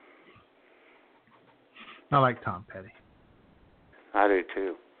 I like Tom Petty. I do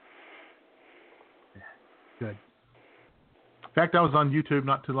too. Good. In fact, I was on YouTube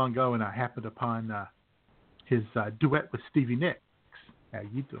not too long ago, and I happened upon his duet with Stevie Nicks. How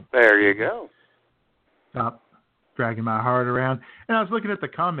you doing? There you go. Dragging my heart around. And I was looking at the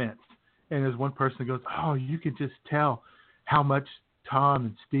comments, and there's one person that goes, oh, you can just tell how much Tom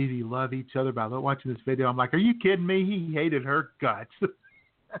and Stevie love each other by watching this video. I'm like, are you kidding me? He hated her guts.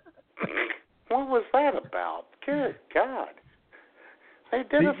 What was that about? Good God. They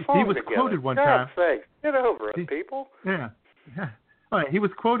did a song he was together. quoted one God's time. sake, get over it, people. Yeah. All right, he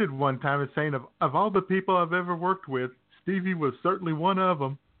was quoted one time as saying, of all the people I've ever worked with, Stevie was certainly one of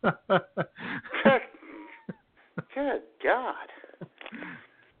them. Good God.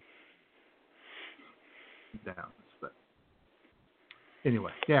 Down. But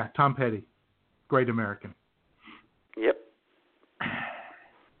anyway, yeah, Tom Petty, great American. Yep.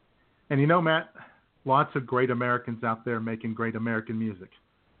 And you know, Matt, lots of great Americans out there making great American music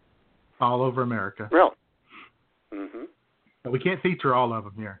all over America. Really? Mm-hmm. But we can't feature all of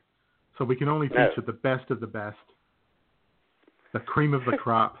them here, so we can only feature the best of the best, the cream of the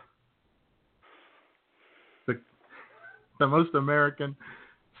crop, the most American,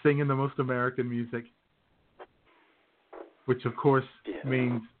 singing the most American music, which of course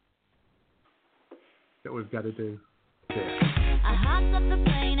means that we've got to do this. I hopped up the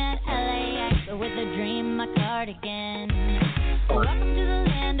plane at LAX with a dream, my cardigan. Welcome to the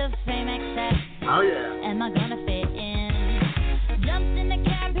land of fame, excess. Oh yeah. Am I gonna fit in? Jumped in the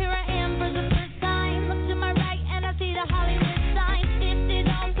cab, here I am for the first time. Look to my right and I see the Hollywood sign. This is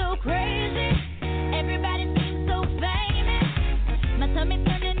all so crazy. Everybody seems so famous. My tummy's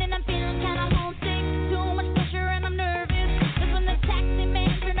turning and I'm feeling kinda homesick. Too much pressure and I'm nervous. That's when the taxi man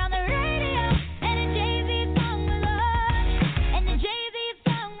turned on the radio and a Jay-Z song was on. And the Jay-Z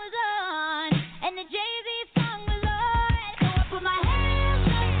song was on. And the Jay-Z song was on. So I put my hands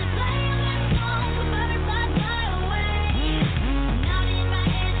up to play that song with butterflies fly away. Nodding my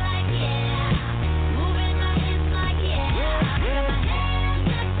head like yeah, moving my hips like yeah. Got my hands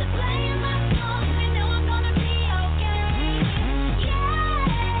up to play my song. You know I'm gonna be okay. Yeah,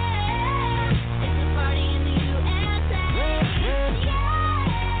 it's a party in the U.S.A. Yeah,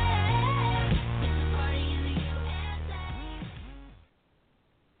 it's a party in the U.S.A.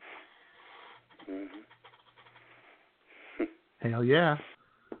 Hell yeah.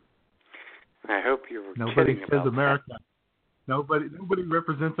 I hope you were Nobody kidding says about America. Nobody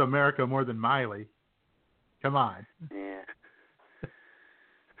represents America more than Miley. Come on. that. Yeah.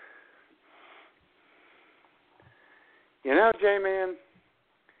 You know, J-Man,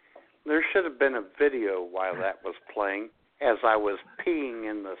 there should have been a video while that was playing as I was peeing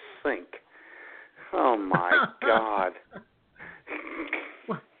in the sink. Oh, my God.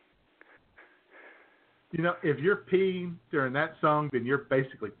 You know, if you're peeing during that song, then you're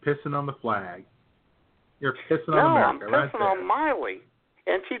basically pissing on the flag. You're pissing on America, I'm right pissing there. on Miley,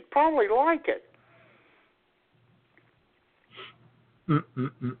 and she'd probably like it.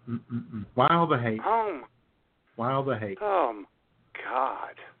 Wow, the hate. Wow, the hate. Oh, my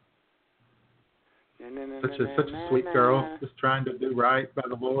God. Such a sweet girl, just trying to do right by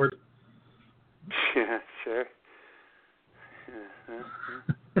the Lord. Yeah, sure.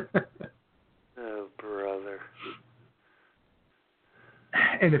 Oh, brother.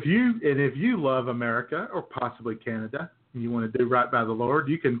 And if you love America or possibly Canada and you want to do right by the Lord,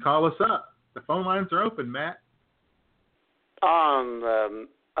 you can call us up. The phone lines are open, Matt. On the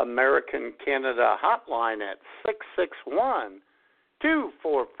American Canada hotline at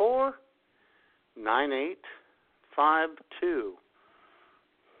 661-244-9852.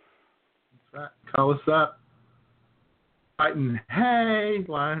 That's right. Call us up. Fighting hey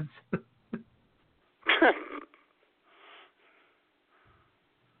lines.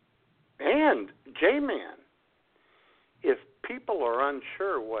 And, J-Man, if people are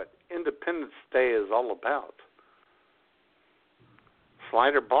unsure what Independence Day is all about,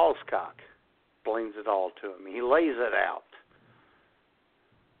 Slider Ballscock explains it all to him. He lays it out.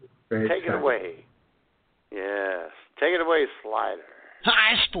 Take it away. Yes. Take it away, Slider.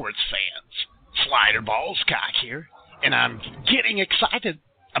 Hi, sports fans. Slider Ballscock here, and I'm getting excited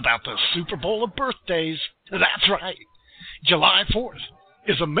about the Super Bowl of birthdays. That's right. July 4th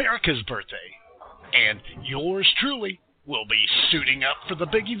is America's birthday, and yours truly will be suiting up for the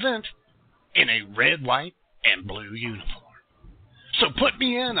big event in a red, white, and blue uniform. So put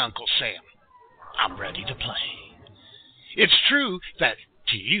me in, Uncle Sam. I'm ready to play. It's true that,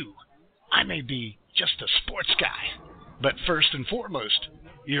 to you, I may be just a sports guy, but first and foremost,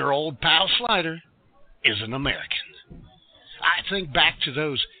 your old pal Slider is an American. I think back to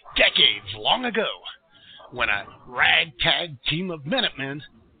those decades long ago when a ragtag team of Minutemen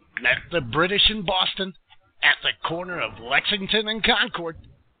met the British in Boston at the corner of Lexington and Concord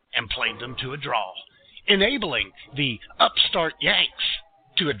and played them to a draw, enabling the upstart Yanks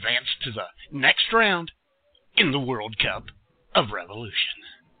to advance to the next round in the World Cup of Revolution.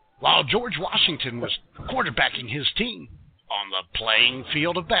 While George Washington was quarterbacking his team on the playing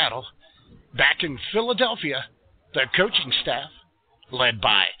field of battle, back in Philadelphia, the coaching staff, led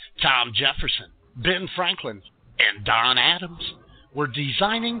by Tom Jefferson, Ben Franklin, and Don Adams, were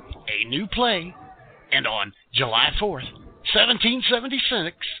designing a new play, and on July 4th,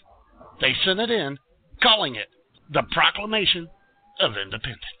 1776, they sent it in, calling it the Proclamation of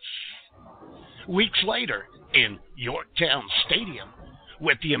Independence. Weeks later, in Yorktown Stadium,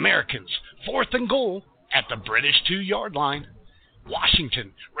 with the Americans 4th and goal at the British 2-yard line,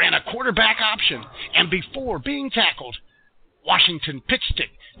 Washington ran a quarterback option, and before being tackled, Washington pitched it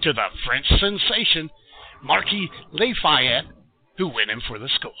to the French sensation, Marquis Lafayette, who went in for the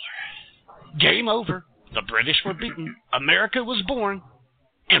score. Game over. The British were beaten. America was born,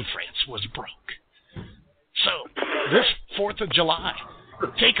 and France was broke. So, this 4th of July,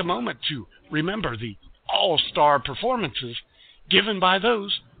 take a moment to remember the all-star performances given by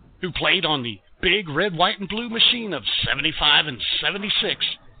those who played on the big red, white, and blue machine of 75 and 76,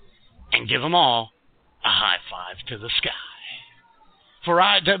 and give them all a high five to the sky. For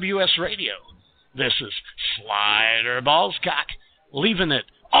IWS Radio, this is Slider Ballscock, leaving it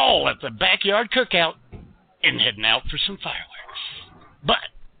all at the backyard cookout and heading out for some fireworks. But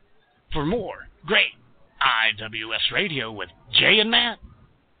for more great IWS Radio with Jay and Matt,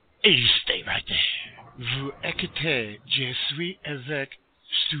 you stay right there. Vous écoutez, je suis avec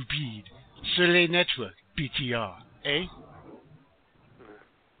Stupide sur les networks BTR, eh?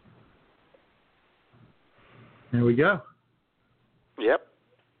 There we go. Yep.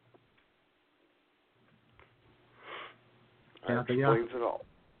 Yeah, That explains it all.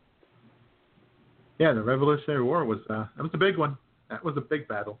 Yeah, the Revolutionary War was that was a big one. That was a big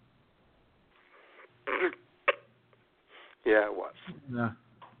battle. Yeah, it was.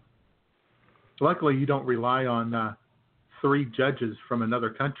 Luckily, you don't rely on 3 judges from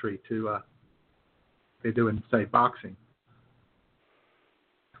another country to they do in, say, boxing.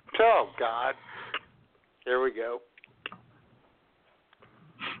 Oh, God. Here we go.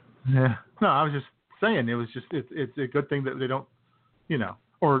 Yeah. No, I was just saying it's a good thing that they don't,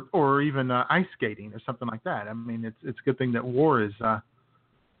 or even ice skating or something like that. I mean, it's a good thing that war is,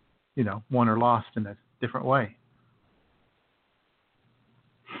 won or lost in a different way.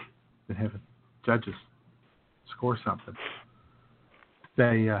 Than having judges score something.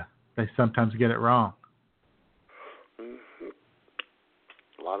 They sometimes get it wrong. Mm-hmm.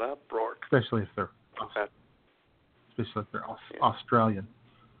 A lot of uproar. Especially if they're Australian.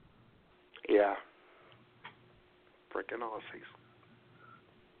 Yeah. Freaking Aussies.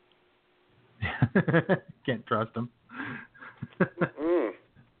 Can't trust them.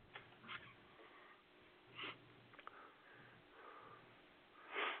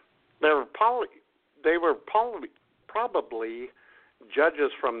 They were probably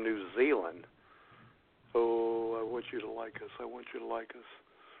judges from New Zealand. Oh, I want you to like us. I want you to like us.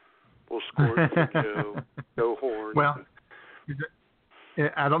 We'll score it for Joe. Go Horn. Well,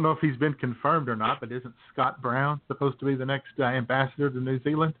 I don't know if he's been confirmed or not, but isn't Scott Brown supposed to be the next ambassador to New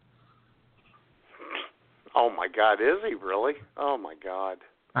Zealand? Oh my God, is he really? Oh my God.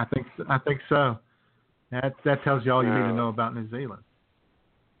 I think so. That tells you all you need to know about New Zealand.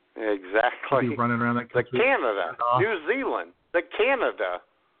 Exactly. He'll be running around that the country. Canada, New Zealand, the Canada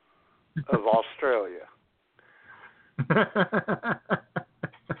of Australia.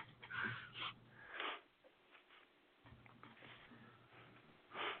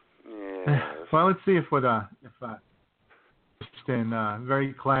 Yes. Well, let's see if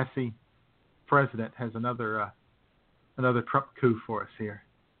very classy president has another Trump coup for us here.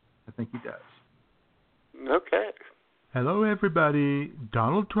 I think he does. Okay. Hello, everybody.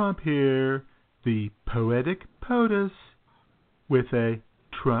 Donald Trump here, the poetic POTUS, with a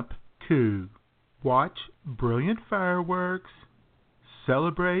Trump coup. Watch brilliant fireworks.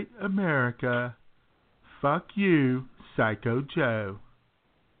 Celebrate America. Fuck you, Psycho Joe.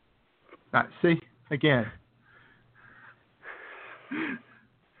 See? Again.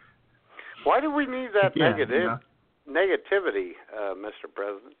 Why do we need that negativity, Mr.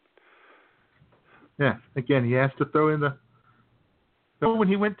 President? Yeah. Again, he has to throw in when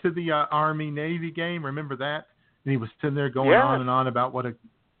he went to the Army-Navy game, remember that? And he was sitting there going on and on about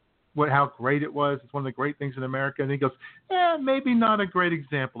how great it was. It's one of the great things in America. And he goes, maybe not a great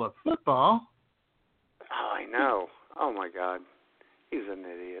example of football. Oh, I know. Oh, my God. He's an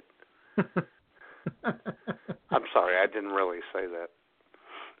idiot. I'm sorry, I didn't really say that.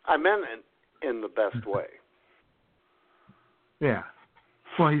 I meant it in the best way. Yeah.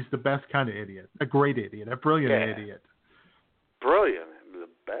 Well, he's the best kind of idiot. A great idiot. A brilliant idiot. Brilliant. The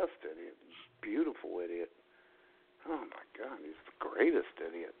best idiot. Beautiful idiot. Oh, my God. He's the greatest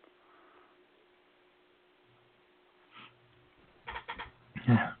idiot.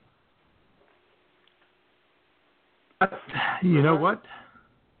 Yeah. You know what?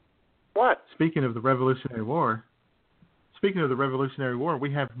 What? Speaking of the Revolutionary War,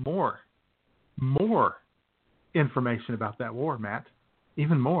 we have more information about that war, Matt.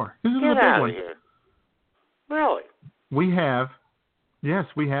 Even more. This is a big one. Here. Really? We have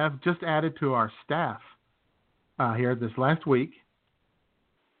just added to our staff here this last week.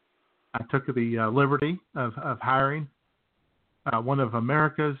 I took the liberty of hiring one of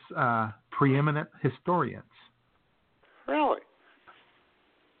America's preeminent historians. Really?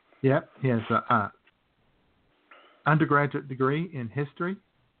 Yep, he has an undergraduate degree in history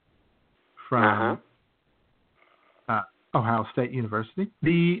from Ohio State University,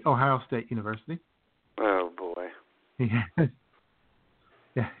 the Ohio State University. Oh boy. He has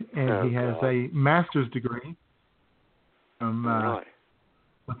a master's degree from really?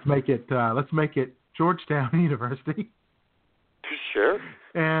 let's make it Georgetown University. Sure.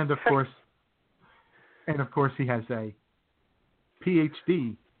 And of course he has a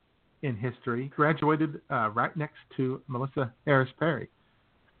PhD in history, graduated right next to Melissa Harris Perry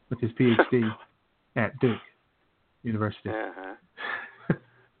with his PhD at Duke University.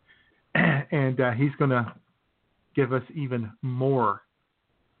 And he's going to give us even more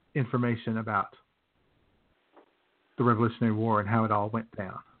information about the Revolutionary War and how it all went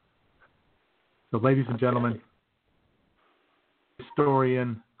down. So, ladies and gentlemen,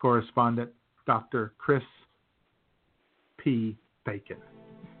 historian, correspondent, Dr. Chris P. Bacon.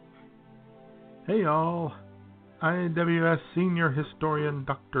 Hey, y'all. IWS Senior Historian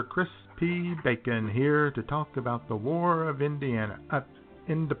Dr. Chris P. Bacon here to talk about the War of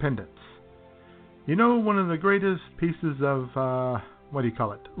Independence. You know, one of the greatest pieces of,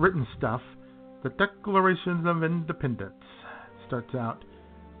 written stuff, the Declaration of Independence, starts out,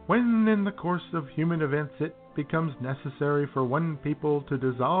 when in the course of human events it becomes necessary for one people to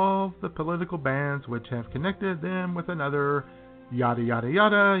dissolve the political bands which have connected them with another, yada yada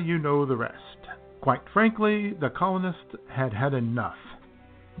yada, you know the rest. Quite frankly, the colonists had had enough.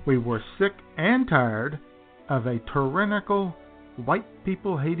 We were sick and tired of a tyrannical, white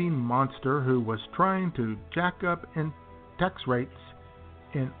people-hating monster who was trying to jack up in tax rates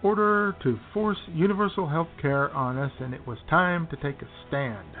in order to force universal health care on us, and it was time to take a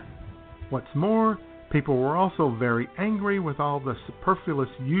stand. What's more, people were also very angry with all the superfluous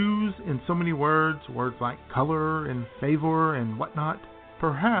use in so many words like color and favor and whatnot.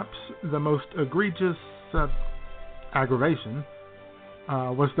 Perhaps the most egregious aggravation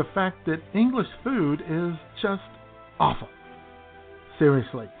was the fact that English food is just awful.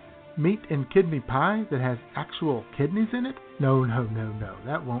 Seriously, meat and kidney pie that has actual kidneys in it? No,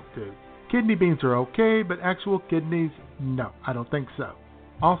 that won't do. Kidney beans are okay, but actual kidneys, no, I don't think so.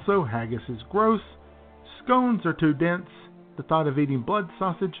 Also, haggis is gross. Scones are too dense. The thought of eating blood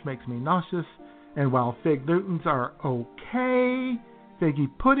sausage makes me nauseous. And while fig Newtons are okay, figgy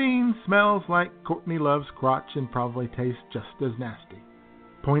pudding smells like Courtney Love's crotch and probably tastes just as nasty.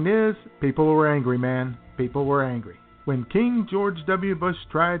 Point is, people were angry, man. People were angry. When King George W. Bush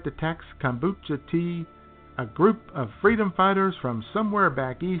tried to tax kombucha tea, a group of freedom fighters from somewhere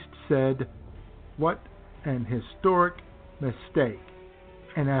back east said, "What an historic mistake."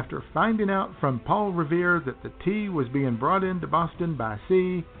 And after finding out from Paul Revere that the tea was being brought into Boston by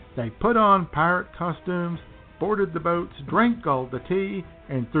sea, they put on pirate costumes, boarded the boats, drank all the tea,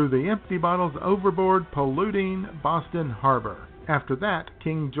 and threw the empty bottles overboard, polluting Boston Harbor. After that,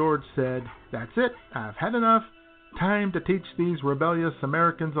 King George said, "That's it, I've had enough. Time to teach these rebellious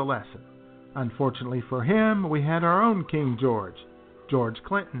Americans a lesson." Unfortunately for him, we had our own King George, George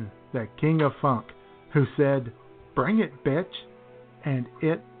Clinton, the king of funk, who said, "Bring it, bitch." And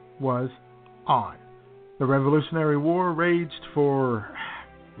it was on. The Revolutionary War raged for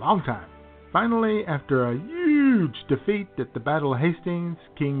a long time. Finally, after a huge defeat at the Battle of Hastings,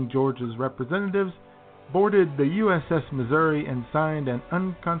 King George's representatives boarded the U.S.S. Missouri and signed an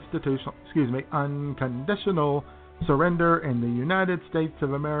unconditional surrender, and the United States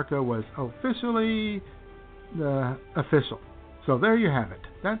of America was officially official. So there you have it.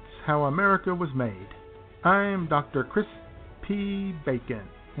 That's how America was made. I'm Dr. Chris P. Bacon,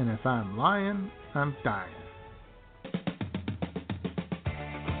 and if I'm lying, I'm dying.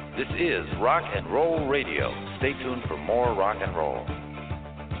 This is Rock and Roll Radio. Stay tuned for more rock and roll.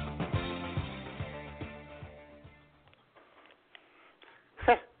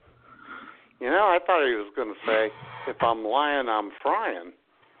 You know, I thought he was going to say, If I'm lying, I'm frying.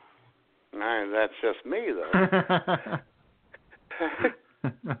 That's just me, though.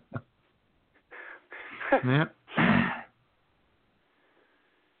 Yep.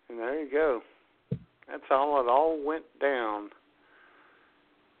 And there you go. That's how it all went down.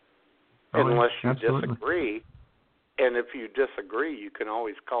 Unless you disagree. And if you disagree, you can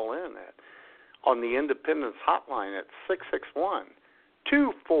always call in on the Independence Hotline at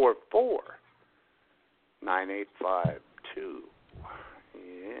 661-244-9852.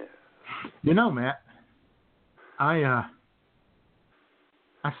 Yeah. You know, Matt, I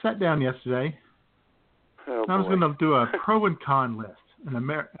sat down yesterday. Oh, I was going to do a pro and con list in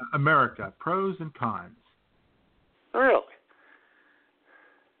America, pros and cons. Really?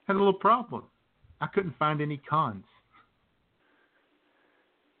 Had a little problem. I couldn't find any cons.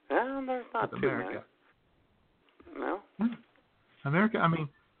 No, there's not too America. many. No? America, I mean,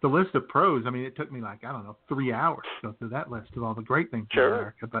 the list of pros, I mean, it took me 3 hours to go through that list of all the great things in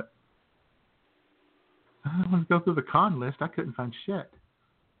America, but I want to go through the con list. I couldn't find shit.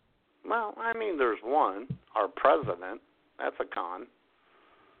 Well, I mean, there's one, our president. That's a con.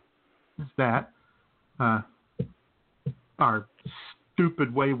 There's that. Our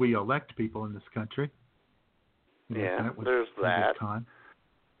stupid way we elect people in this country. Yeah, there's that. Con.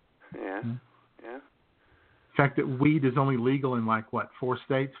 Yeah. The fact that weed is only legal in 4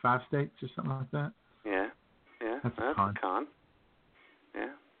 states, 5 states, or something like that. Yeah. That's a con.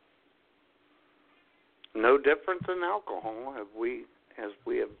 Yeah. No difference in alcohol, as we have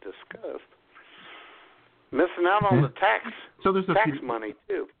discussed. Missing out on the tax. So there's tax money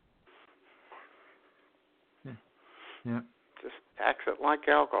too. Yeah. Just tax it like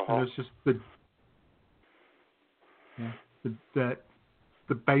alcohol. And there's just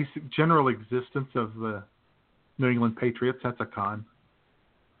the basic general existence of the New England Patriots. That's a con.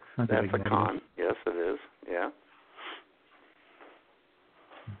 That's a con. Yes, it is. Yeah.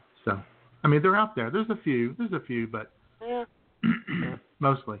 So, I mean, they're out there. There's a few, but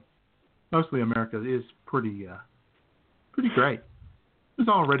mostly America is pretty great. It's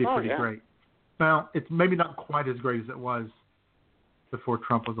already pretty great. Well, it's maybe not quite as great as it was before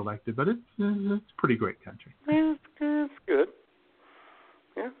Trump was elected, but it's a pretty great country. Yeah, it's good.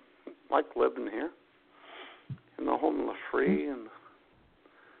 Yeah, like living here, and the homeless free, and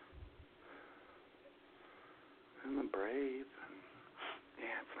the brave.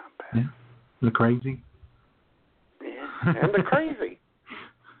 Yeah, it's not bad. Yeah. The crazy. Yeah, and the crazy.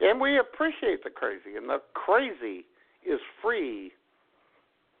 And we appreciate the crazy. And the crazy is free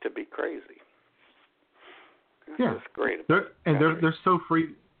to be crazy. That's great. They're so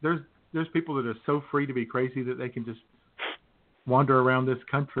free. There's people that are so free to be crazy that they can just wander around this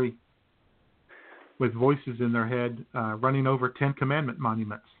country with voices in their head, running over 10 Commandment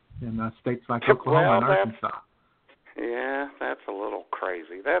monuments in states like Oklahoma and Arkansas. Yeah, that's a little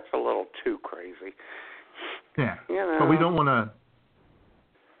crazy. That's a little too crazy. Yeah, you know. But we don't want to.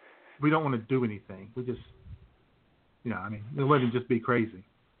 We don't want to do anything. We just, I mean, let him just be crazy.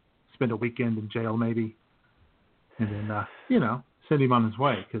 Spend a weekend in jail maybe, and then send him on his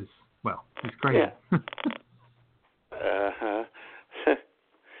way because, well, he's crazy. Yeah.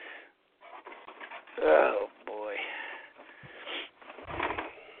 Oh boy.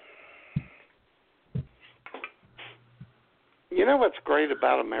 You know what's great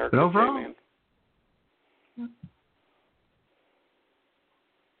about America, man?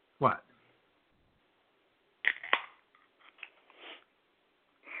 What?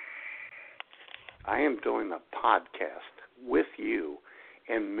 I am doing a podcast with you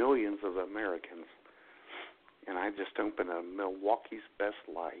and millions of Americans, and I just open a Milwaukee's Best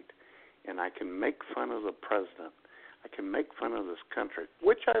Light, and I can make fun of the president. I can make fun of this country,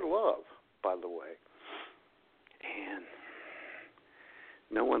 which I love, by the way. And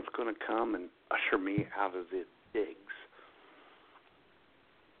no one's going to come and usher me out of the digs.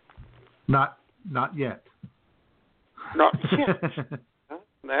 Not yet. Not yet.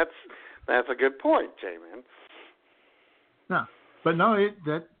 That's a good point, J-Man. No, but no,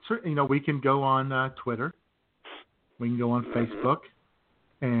 we can go on Twitter, we can go on Facebook,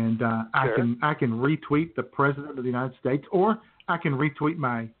 and sure. I can retweet the President of the United States, or I can retweet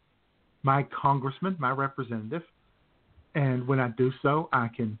my congressman, my representative, and when I do so, I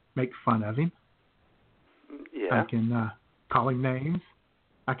can make fun of him. Yeah. I can call him names.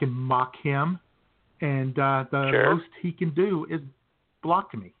 I can mock him, and the most he can do is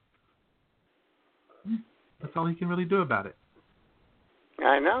block me. That's all he can really do about it.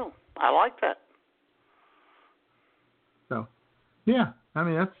 I know. I like that. So, yeah. I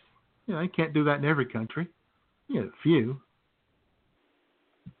mean, that's, you can't do that in every country. A few.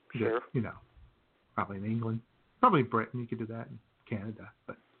 Sure. Probably in England. Probably Britain. You could do that in Canada,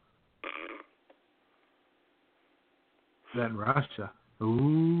 but then Russia.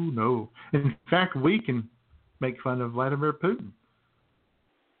 Ooh, no. In fact, we can make fun of Vladimir Putin.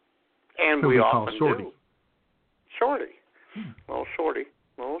 And who we call often Shorty. do. Shorty. Little Shorty.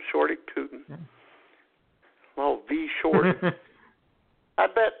 Little Shorty Putin. Yeah. Little V Shorty. I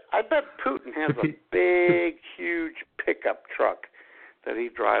bet Putin has a big, huge pickup truck that he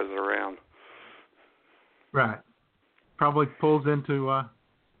drives around. Right. Probably pulls into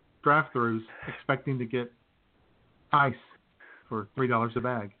drive-thrus expecting to get ice for $3 a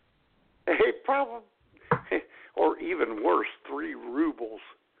bag. Hey, probably, or even worse, 3 rubles.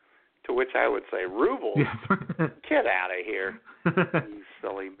 To which I would say, rubles? Yeah. Get out of here, you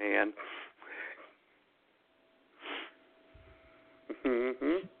silly man.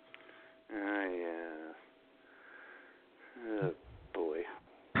 Mm-hmm. Yeah. Oh, boy.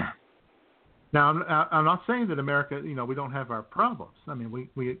 Now, I'm not saying that America, we don't have our problems. I mean,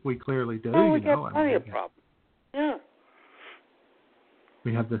 we clearly do. Oh, we got plenty of problems. Yeah.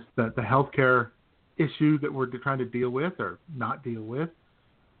 We have the healthcare issue that we're trying to deal with or not deal with.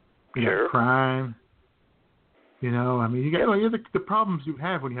 We have crime. You got the problems you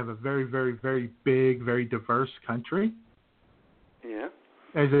have when you have a very, very, very big, very diverse country. Yeah.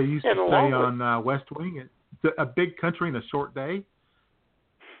 As they used to say on West Wing, it's a big country in a short day.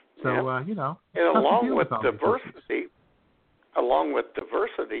 So, and along with diversity,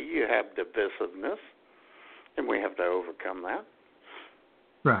 you have divisiveness, and we have to overcome that.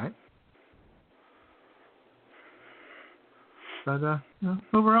 Right. But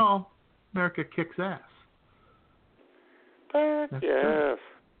overall, America kicks ass. Yes. True.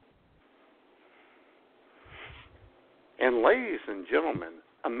 And ladies and gentlemen,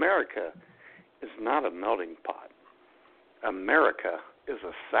 America is not a melting pot. America is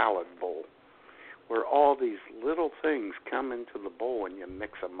a salad bowl where all these little things come into the bowl and you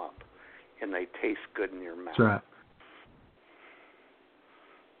mix them up and they taste good in your mouth. That's right.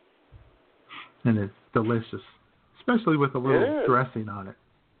 And it's delicious, especially with a little dressing on it.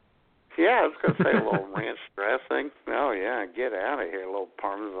 Yeah, I was going to say a little ranch dressing. Oh, yeah, get out of here. A little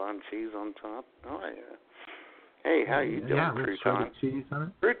Parmesan cheese on top. Oh, yeah. Hey, how you doing, Crouton? Cheese on it.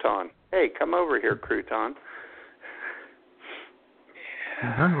 Crouton. Hey, come over here, Crouton.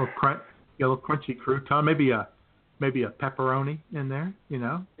 A little crunchy crouton, maybe a pepperoni in there,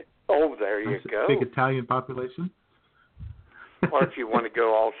 Oh, there you go. Big Italian population. Or if you want to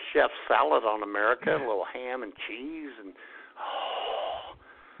go all chef salad on America, a little ham and cheese and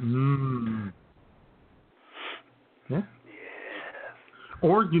Yeah.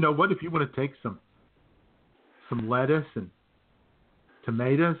 Or what, if you want to take some lettuce and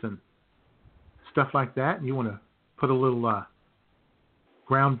tomatoes and stuff like that, and you want to put a little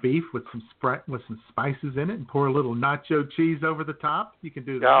ground beef with some spices in it and pour a little nacho cheese over the top, you can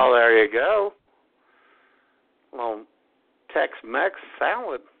do that. Oh, there you go. Well, Tex-Mex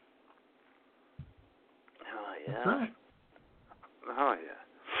salad. Oh, yeah. That's right. Oh, yeah.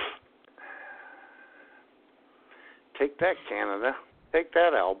 Take that, Canada. Take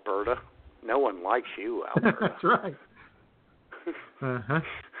that, Alberta. No one likes you, Alberta. That's right. Uh-huh.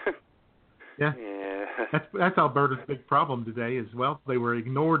 Yeah. That's Alberta's big problem today as well. They were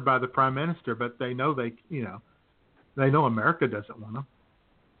ignored by the Prime Minister, but they know they know America doesn't want them.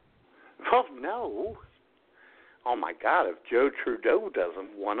 Oh, no. Oh, my God, if Joe Trudeau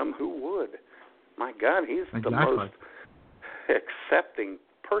doesn't want him, who would? My God, he's the most accepting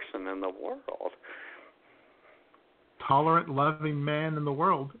person in the world. Tolerant, loving man in the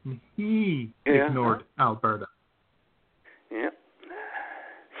world, and he ignored Alberta. Yep.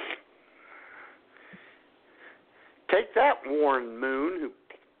 Take that, Warren Moon,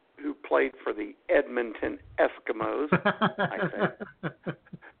 who played for the Edmonton Eskimos, I think.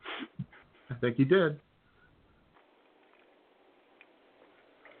 I think he did.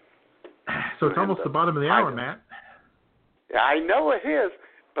 So it's almost the bottom of the hour, Matt. Yeah, I know it is,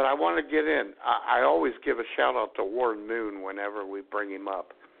 but I want to get in. I always give a shout-out to Warren Moon whenever we bring him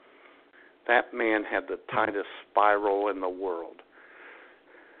up. That man had the tightest spiral in the world.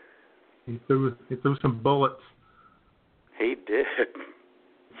 He threw some bullets. He did.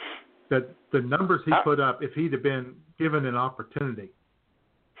 The numbers he put up, if he'd have been given an opportunity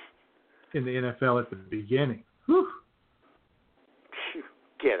in the NFL at the beginning, whew.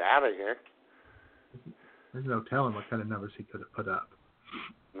 Get out of here. There's no telling what kind of numbers he could have put up.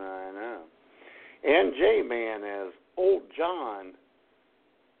 I know. And J-Man, as old John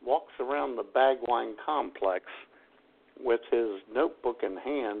walks around the Bagwine complex with his notebook in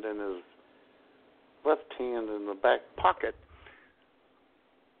hand and his left hand in the back pocket,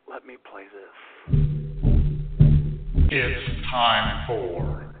 let me play this. It's time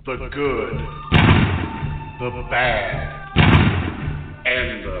for the good, the bad,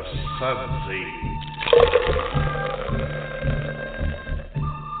 and the sudsy.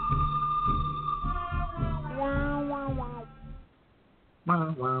 Wah,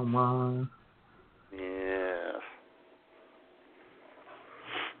 wah, wah. Yeah.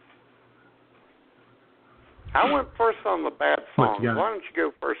 I went first on the bad What songs. you got? Why don't you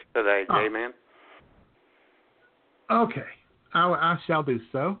go first today, J-Man? Okay, I shall do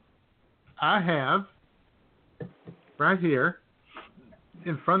so. I have right here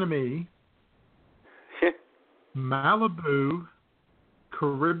in front of me Malibu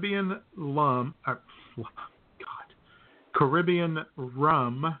Caribbean Caribbean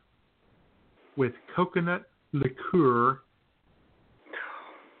rum with coconut liqueur,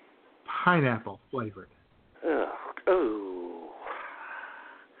 pineapple flavored. Oh,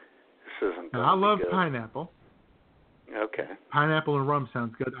 this isn't. Now, I love good. pineapple. Okay. Pineapple and rum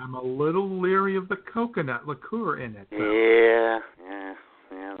sounds good. I'm a little leery of the coconut liqueur in it, though.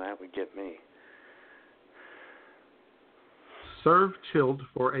 Yeah, that would get me. Serve chilled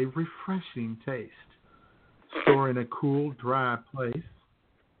for a refreshing taste. Store in a cool, dry place.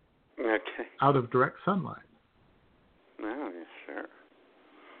 Okay. Out of direct sunlight. Oh, yeah, sure.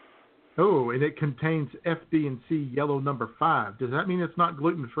 Oh, and it contains FD&C yellow number 5. Does that mean it's not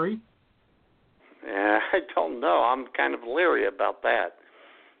gluten-free? Yeah, I don't know. I'm kind of leery about that.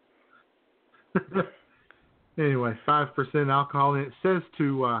 Anyway, 5% alcohol, and it says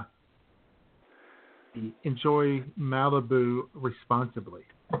to enjoy Malibu responsibly.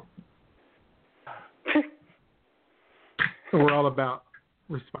 We're all about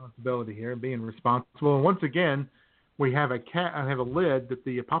responsibility here and being responsible. And once again, we have I have a lid that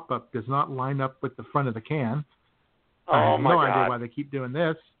the pop-up does not line up with the front of the can. I have no idea why they keep doing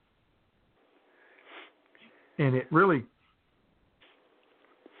this. And it really,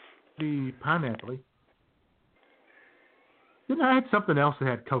 the pineapple. Then I had something else that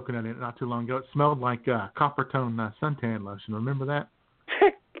had coconut in it not too long ago. It smelled like copper tone suntan lotion. Remember that?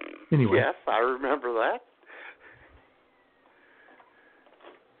 Anyway. Yes, I remember that.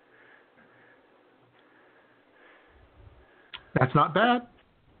 That's not bad.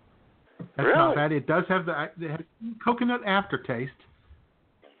 That's really? not bad. It does have it has coconut aftertaste,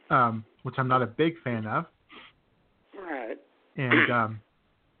 which I'm not a big fan of. Right. And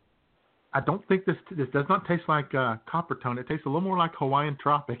I don't think this does not taste like copper tone. It tastes a little more like Hawaiian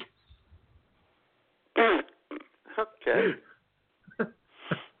Tropic. Okay.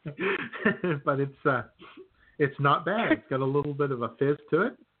 But it's not bad. It's got a little bit of a fizz to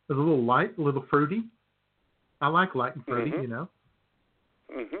it. It's a little light, a little fruity. I like light and fruity, you know.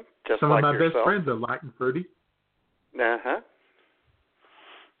 Mm-hmm. Just Some like of my yourself. best friends are light and fruity. Uh-huh.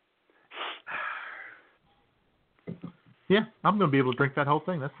 Yeah, I'm going to be able to drink that whole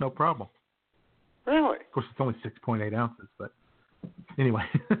thing. That's no problem. Really? Of course, it's only 6.8 ounces, but anyway.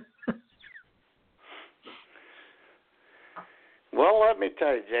 Well, let me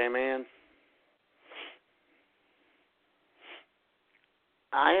tell you, J-Man.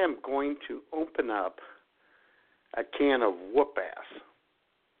 I am going to open up a can of whoop-ass.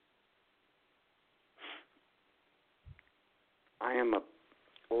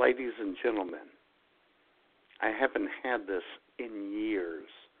 Ladies and gentlemen, I haven't had this in years,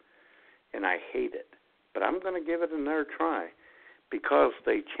 and I hate it. But I'm going to give it another try because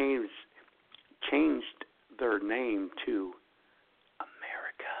they changed their name to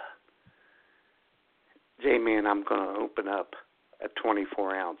America. J-Man, I'm going to open up a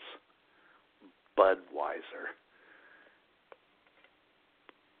 24-ounce Budweiser.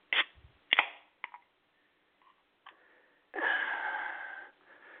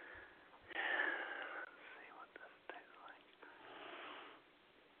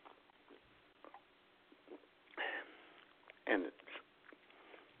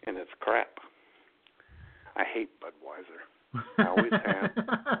 And it's crap. I hate Budweiser. I always have.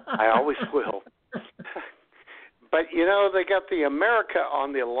 I always will. But, you know, they got the America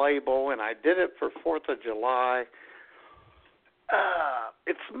on the label, and I did it for 4th of July.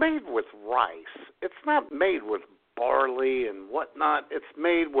 It's made with rice. It's not made with barley and whatnot. It's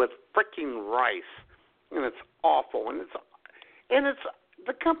made with freaking rice, and it's awful. And it's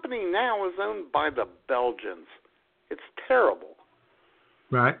the company now is owned by the Belgians. It's terrible.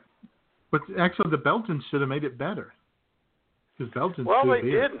 Right. But actually, the Belgians should have made it better. Because Belgians well, do they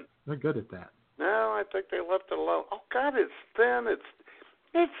beer. didn't. They're good at that. No, I think they left it alone. Oh, God, it's thin.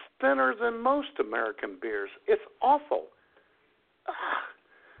 It's thinner than most American beers. It's awful.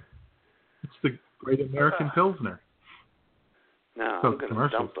 It's the Great American Pilsner. No, So I'm going to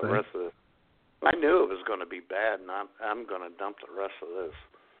dump the rest of this. I knew it was going to be bad, and I'm going to dump the rest of this,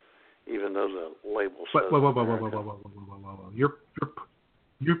 even though the label says. Whoa.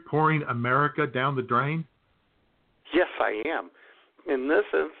 You're pouring America down the drain? Yes, I am. In this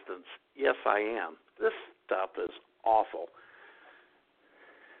instance, yes, I am. This stuff is awful.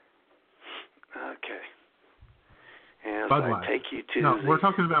 Okay. And Budweiser. I take you to we're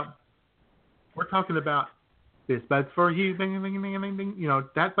talking about this Bud's for you, ding, ding, ding, ding, ding. You know,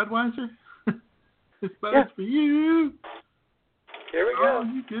 that Budweiser? This Bud's for you. Here we go.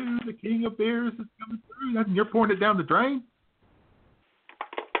 You do. The king of beers is coming through. And you're pouring it down the drain?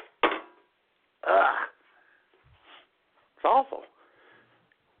 It's awful.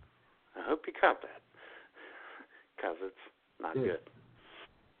 I hope you caught that, because it's not good.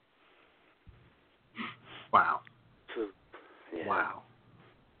 Wow. So, yeah. Wow.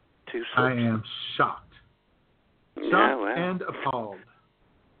 2 sips. I am shocked. And appalled.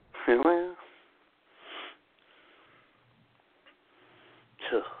 Well,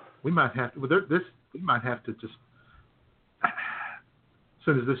 we might have to. We might have to just. As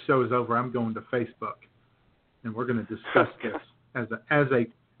soon as this show is over, I'm going to Facebook, and we're going to discuss this as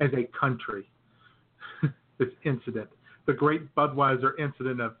a country. This incident, the Great Budweiser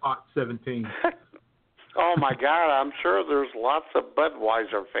Incident of '17. Oh my God! I'm sure there's lots of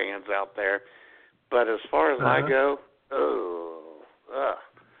Budweiser fans out there, but as far as I go,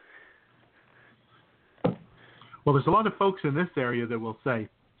 Well, there's a lot of folks in this area that will say,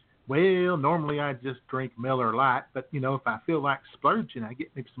 well, normally I just drink Miller Lite, but, you know, if I feel like splurging, I get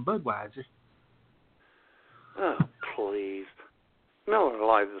maybe some Budweiser. Oh, please. Miller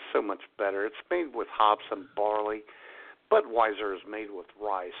Lite is so much better. It's made with hops and barley. Budweiser is made with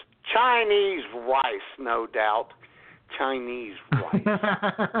rice. Chinese rice, no doubt. Chinese rice.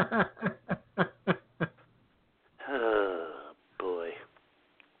 Oh, boy.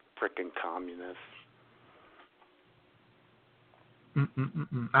 Frickin' communists.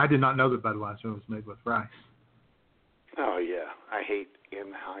 I did not know that Budweiser was made with rice. Oh, yeah. I hate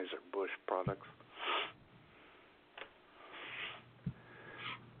Anheuser-Busch products.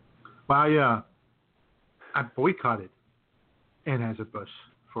 Well, I boycotted Anheuser-Busch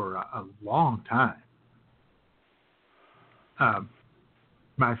for a long time.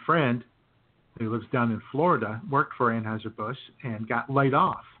 My friend, who lives down in Florida, worked for Anheuser-Busch and got laid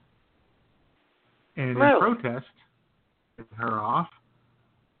off. And in protest, her off,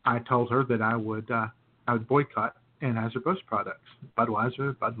 I told her that I would boycott Anheuser-Busch products,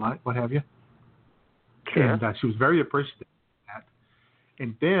 Budweiser, Bud Light, what have you. Sure. And she was very appreciative of that.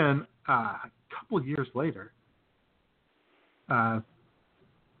 And then a couple of years later, Dos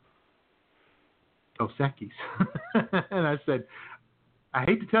Equis. And I said, I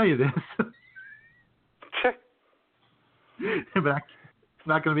hate to tell you this, but I'm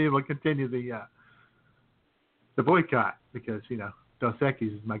not going to be able to continue the boycott because, you know, Dos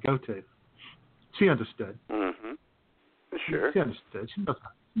Equis is my go-to. She understood. Mm-hmm. Sure. She understood. She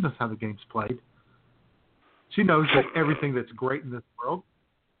knows how the game's played. She knows that everything that's great in this world,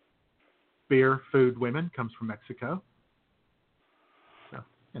 beer, food, women, comes from Mexico. So,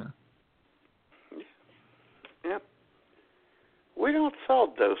 you know. Yep. We don't sell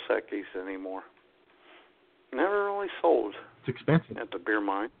Dos Equis anymore. Never really sold. It's expensive. At the beer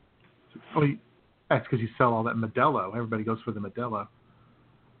mine. Oh, that's because you sell all that Modelo. Everybody goes for the Modelo.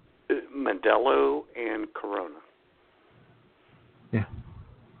 Modelo and Corona. Yeah.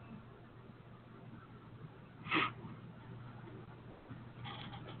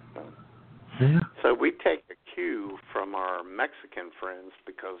 Yeah. So we take a cue from our Mexican friends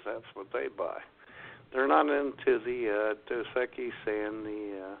because that's what they buy. They're not into the Dos Equis and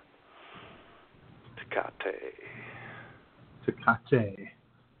the Tecate. Tecate.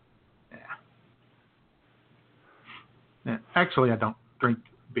 Yeah. Actually, I don't drink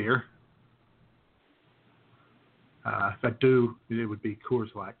beer. If I do, it would be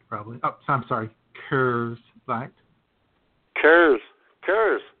Coors Light, probably. Oh, I'm sorry, Coors Light. Coors.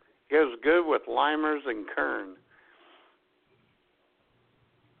 Goes good with limers and Kern.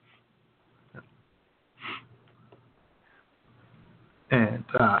 And,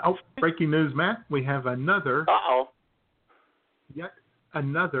 breaking news, Matt. We have yet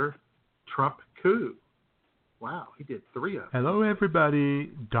another Trump coup. Wow, he did 3 of them. Hello, everybody.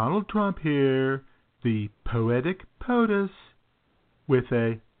 Donald Trump here, the poetic POTUS, with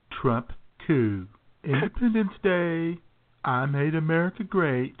a Trump coup. Independence Day. I made America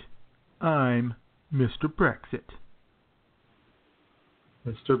great. I'm Mr. Brexit.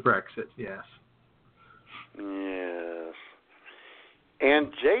 Mr. Brexit, yes. Yes.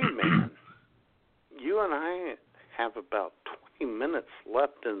 And J-Man, you and I have about 20 minutes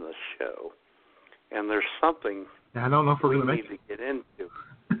left in the show. And there's something I don't know if we're we going to need to get into.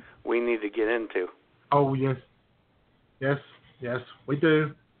 We need to get into. Oh, yes. Yes, we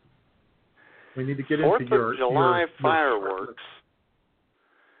do. We need to get into 4th of July fireworks.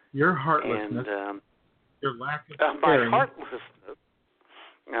 Your heartlessness. And your lack of my caring. heartlessness.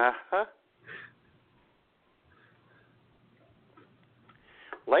 Uh-huh.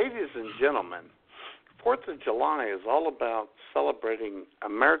 Ladies and gentlemen, 4th of July is all about celebrating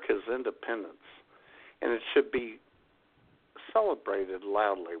America's independence, and it should be celebrated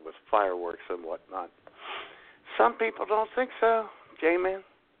loudly with fireworks and whatnot. Some people don't think so, J-Man.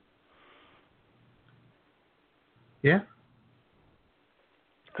 Yeah.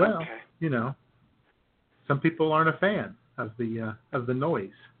 Well, okay. you know, some people aren't a fan of the noise.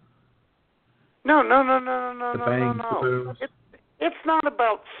 No. The bangs, the booms. It's not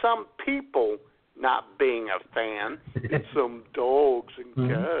about some people not being a fan. It's some dogs and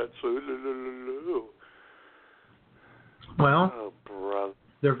cats. Well, oh, brother.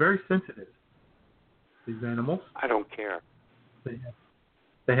 They're very sensitive, these animals. I don't care.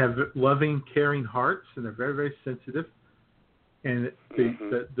 They have loving, caring hearts, and they're very, very sensitive. And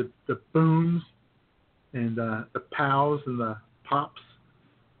the booms and the pows and the pops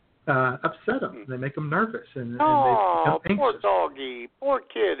upset them. They make them nervous, and they become anxious. Poor doggy, poor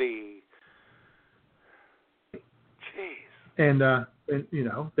kitty. Jeez. And you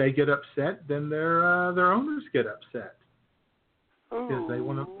know, they get upset, then their owners get upset because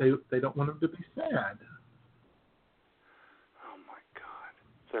they don't want them to be sad. Oh my God,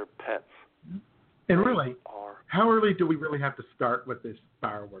 they're pets. And really, how early do we really have to start with this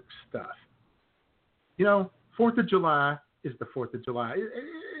fireworks stuff? You know, 4th of July is the 4th of July.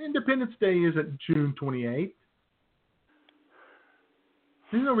 Independence Day isn't June 28th.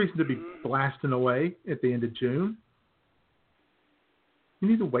 There's no reason to be blasting away at the end of June. You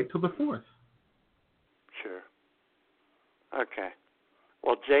need to wait till the 4th. Sure. Okay.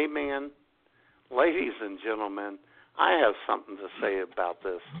 Well, J-Man, ladies and gentlemen, I have something to say about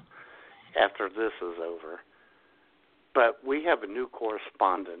this after this is over. But we have a new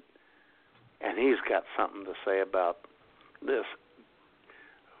correspondent, and he's got something to say about this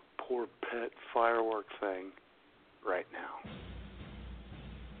poor pet firework thing right now.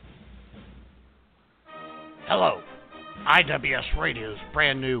 Hello, IWS Radio's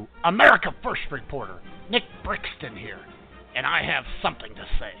brand new America First reporter, Nick Brixton here, and I have something to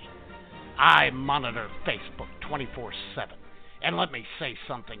say. I monitor Facebook 24/7, and let me say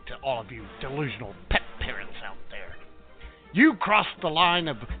something to all of you delusional pet parents out there. You cross the line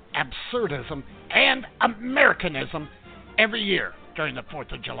of absurdism and Americanism every year during the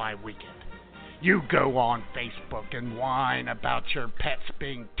 4th of July weekend. You go on Facebook and whine about your pets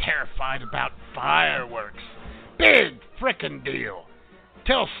being terrified about fireworks. Big frickin' deal.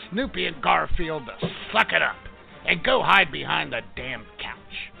 Tell Snoopy and Garfield to suck it up and go hide behind the damn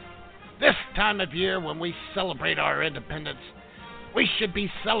couch. This time of year when we celebrate our independence, we should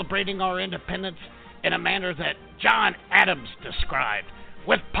be celebrating our independence in a manner that John Adams described,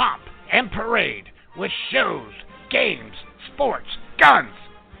 with pomp and parade, with shows, games, sports, guns,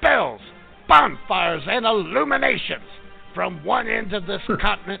 bells, bonfires, and illuminations from one end of this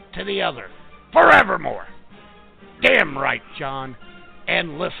continent to the other, forevermore. Damn right, John.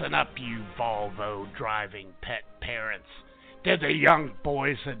 And listen up, you Volvo-driving pet parents. Did the young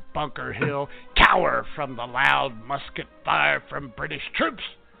boys at Bunker Hill cower from the loud musket fire from British troops?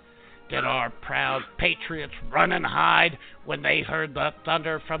 Did our proud patriots run and hide when they heard the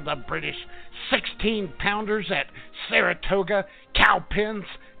thunder from the British 16-pounders at Saratoga, Cowpens,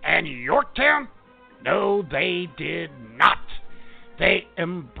 and Yorktown? No, they did not. They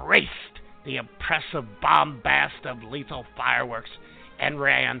embraced the oppressive bombast of lethal fireworks and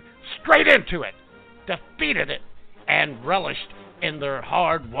ran straight into it, defeated it, and relished in their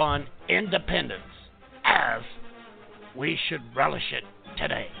hard-won independence, as we should relish it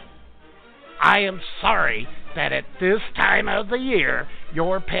today. I am sorry that at this time of the year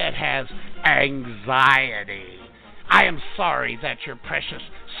your pet has anxiety. I am sorry that your precious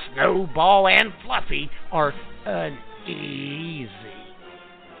Snowball and Fluffy are uneasy.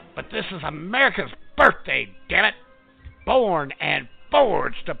 But this is America's birthday, damn it! Born and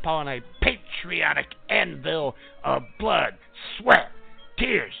forged upon a patriotic anvil of blood, sweat,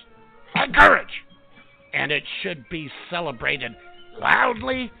 tears, and courage. And it should be celebrated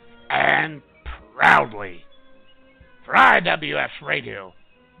loudly and proudly. For IWS Radio,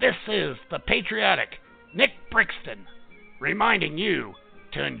 this is the patriotic Nick Brixton, reminding you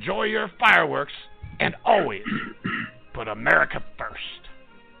to enjoy your fireworks and always put America first.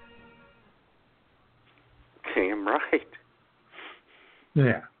 Damn right.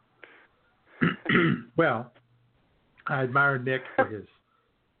 Yeah. Well, I admire Nick for his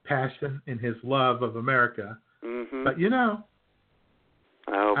passion and his love of America. Mm-hmm. But, you know,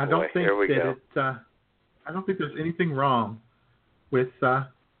 I don't think I don't think there's anything wrong with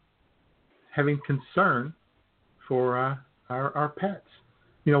having concern for our pets.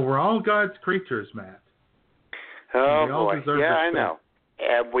 You know, we're all God's creatures, Matt. Oh we all boy, deserve yeah, I respect know.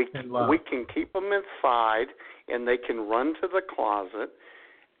 And we love. can keep them inside, and they can run to the closet.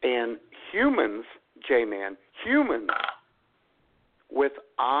 And humans, J-Man, humans with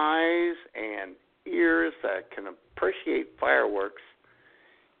eyes and ears that can appreciate fireworks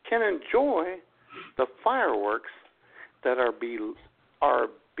can enjoy the fireworks that are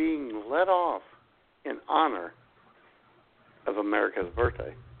being let off in honor of America's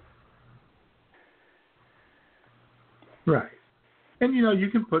birthday. Right. And, you know, you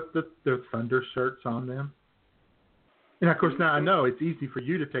can put the thunder shirts on them. And, of course, now I know it's easy for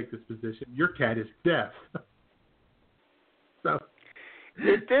you to take this position. Your cat is deaf. So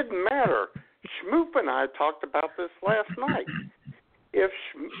it didn't matter. Schmoop and I talked about this last night. If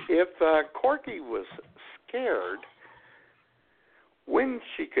Corky was scared, when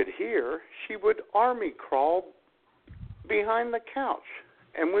she could hear, she would army crawl behind the couch,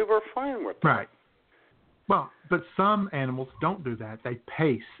 and we were fine with that. Right. Well, but some animals don't do that. They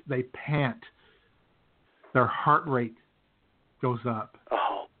pace. They pant. Their heart rate goes up.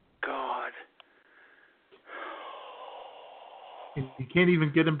 Oh, God. And you can't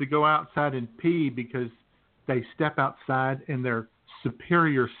even get them to go outside and pee because they step outside and their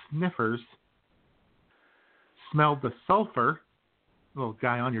superior sniffers smell the sulfur. Little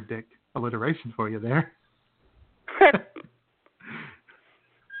guy on your dick alliteration for you there.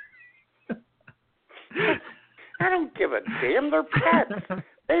 I don't give a damn. They're pets.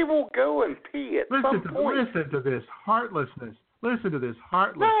 They will go and pee at some point. Listen to this heartlessness. Listen to this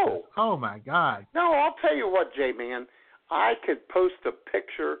heartlessness. No. Oh, my God. No, I'll tell you what, J-Man. I could post a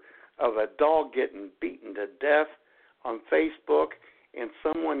picture of a dog getting beaten to death on Facebook and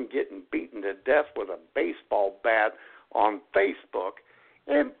someone getting beaten to death with a baseball bat on Facebook,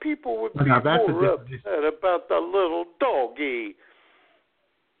 and people would be more upset about the little doggy.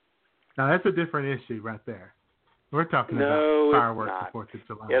 Now, that's a different issue right there. We're talking about fireworks the 4th of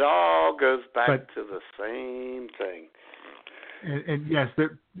July. It all goes back to the same thing. And yes,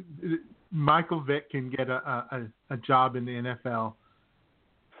 Michael Vick can get a job in the NFL,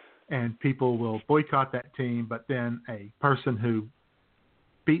 and people will boycott that team, but then a person who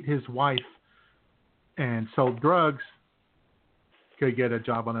beat his wife and sold drugs could get a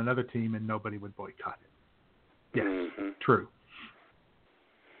job on another team, and nobody would boycott it. Yes, true.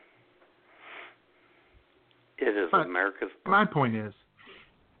 It is America's. My point is,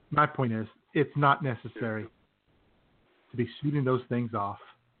 it's not necessary to be shooting those things off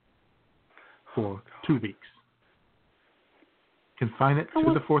for 2 weeks. Confine it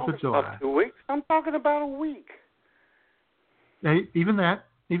to the 4th of July. About 2 weeks? I'm talking about a week. Hey, even that.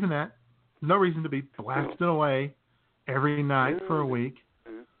 No reason to be blasting away every night for a week.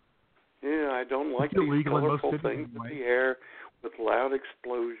 Yeah, I don't like these colorful things in the air with loud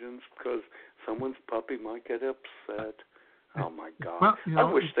explosions because someone's puppy might get upset. Oh, my God. Well, you know,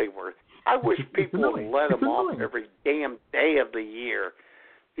 I wish they were. I wish people would let them off every damn day of the year.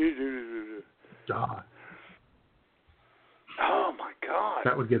 God. Oh, my God.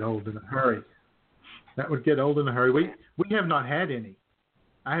 That would get old in a hurry. We have not had any.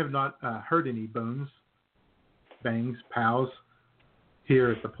 I have not heard any boons, bangs, pows here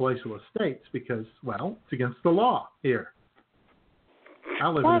at the palatial estates because, well, it's against the law here. I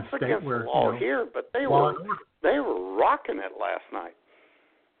live in a state against where the law here, but they were rocking it last night.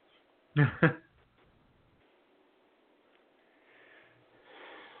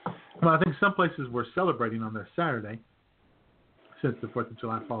 Well, I think some places were celebrating on their Saturday, since the 4th of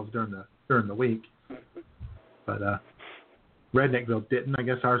July falls during the week. But Redneckville didn't. I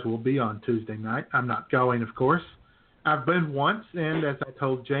guess ours will be on Tuesday night. I'm not going, of course. I've been once, and as I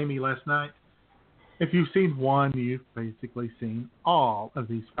told Jamie last night, if you've seen one, you've basically seen all of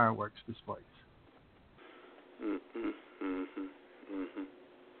these fireworks displays. Yeah.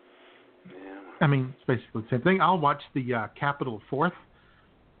 I mean, it's basically the same thing. I'll watch the Capitol 4th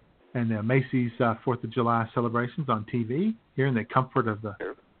and the Macy's 4th of July celebrations on TV here in the comfort of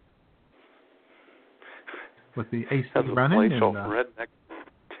with the AC running. And Redneck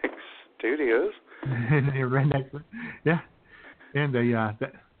Studios. Redneck, yeah. And the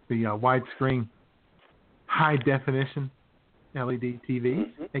widescreen, high definition LED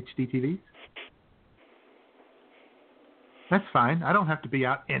TVs, HD TVs. That's fine. I don't have to be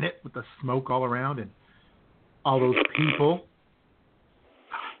out in it with the smoke all around and all those people.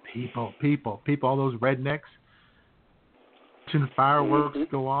 people, all those rednecks. Watching fireworks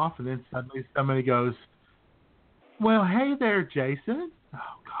go off, and then suddenly somebody goes, "Well, hey there, Jason."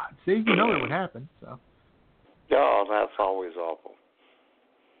 Oh God, see, you know that would happen. So. Oh, that's always awful.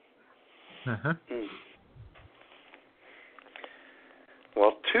 Uh-huh.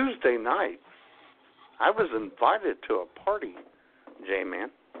 Well, Tuesday night, I was invited to a party, J-Man.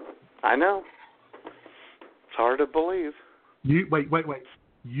 I know. It's hard to believe. You wait.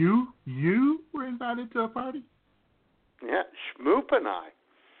 You were invited to a party? Yeah, Schmoop and I.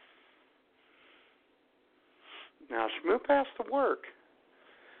 Now, Schmoop has to work,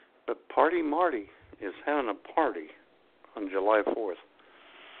 but Party Marty is having a party on July 4th,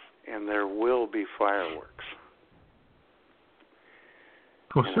 and there will be fireworks.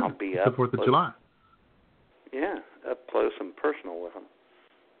 Well, and sure. I'll be it's up the 4th of close. July. Yeah, up close and personal with him.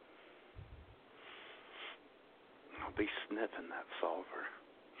 I'll be sniffing that sulfur.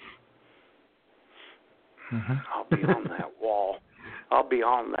 I'll be on that wall. I'll be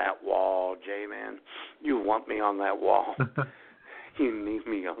on that wall, J-Man. You want me on that wall. You need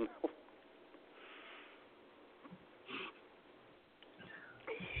me on that wall.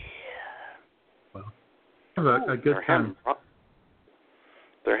 Well, have a good time.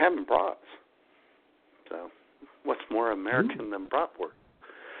 They're having brats. So, what's more American than bratwurst?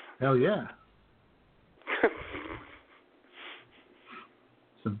 Hell yeah.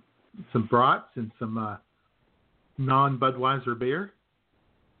 some brats and some non-Budweiser beer.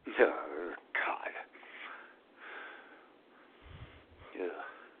 Oh, God. Yeah.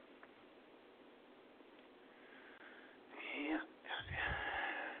 Yeah.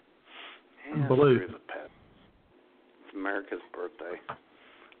 Unbelievable. Screw the pets. It's America's birthday.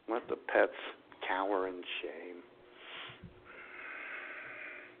 Let the pets cower in shame.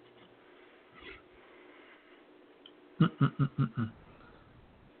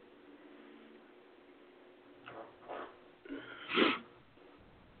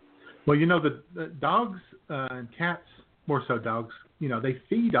 Well, the dogs and cats, more so dogs, they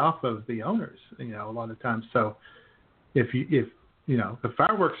feed off of the owners, a lot of times. So if the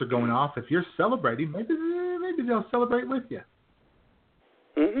fireworks are going off, if you're celebrating, maybe they'll celebrate with you.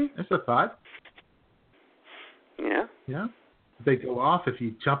 That's a thought. Yeah. Yeah. If they go off, if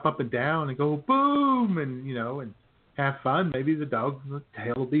you jump up and down and go boom and, and have fun, maybe the dog's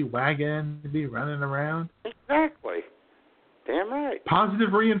tail will be wagging, be running around. Exactly. Damn right.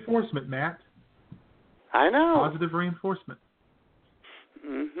 Positive reinforcement, Matt. I know. Positive reinforcement.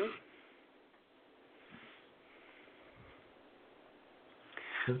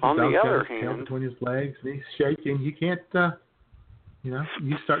 On the other got his tail hand, between his legs, and he's shaking. You can't,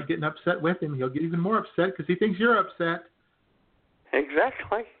 you start getting upset with him, he'll get even more upset because he thinks you're upset.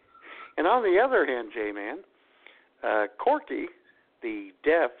 Exactly. And on the other hand, J-Man, Corky, the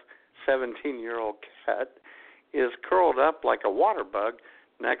deaf 17-year-old cat, is curled up like a water bug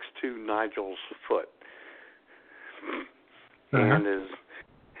next to Nigel's foot and is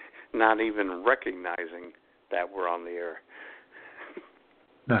not even recognizing that we're on the air.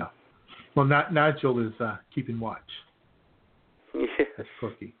 No. Well, Nigel is keeping watch. Yes. As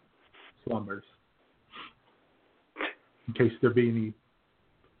Corky slumbers. In case there be any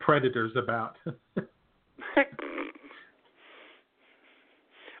predators about.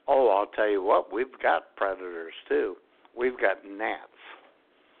 Oh, I'll tell you what, we've got predators too. We've got gnats.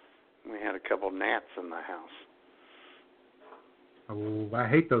 We had a couple gnats in the house. Oh, I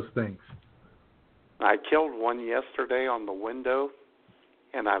hate those things. I killed one yesterday on the window,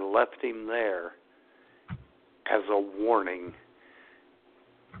 and I left him there as a warning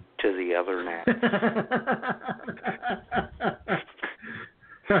to the other gnats.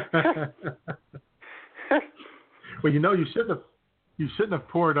 Well, you shouldn't have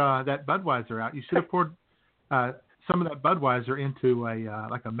poured that Budweiser out. You should have poured some of that Budweiser into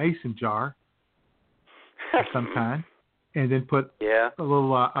a mason jar of some kind, and then put a little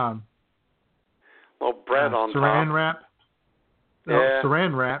bread on saran top. wrap.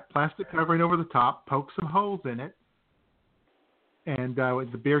 Saran wrap, plastic covering over the top. Poke some holes in it, and when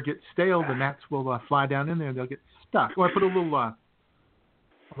the beer gets stale, the gnats will fly down in there and they'll get stuck. Or I put a little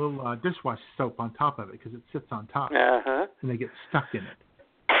dishwash soap on top of it because it sits on top, and they get stuck in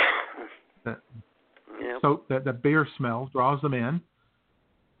it. So the beer smell draws them in.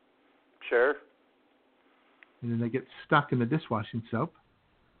 Sure. And then they get stuck in the dishwashing soap.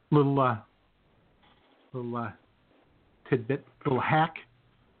 Little tidbit, little hack.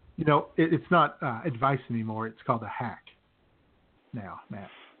 It's not advice anymore. It's called a hack now, Matt.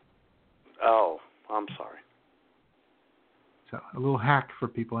 Oh, I'm sorry. So a little hack for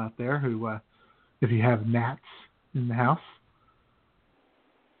people out there who, if you have gnats in the house,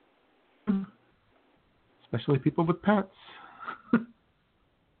 especially people with pets. And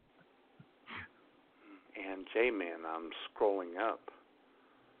J-Man, I'm scrolling up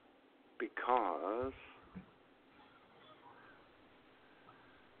because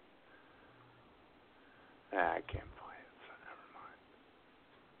I can't find it, so never mind.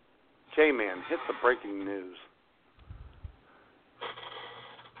 J-Man, hit the breaking news.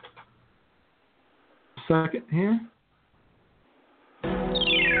 Second here.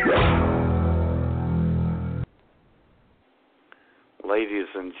 Ladies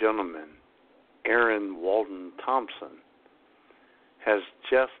and gentlemen, Aaron Walden Thompson has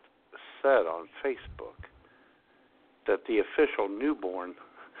just said on Facebook that the official newborn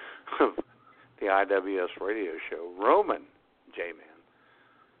of the IWS radio show, Roman J-Man,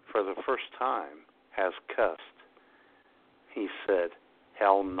 for the first time has cussed. He said,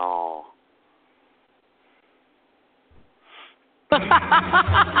 hell no.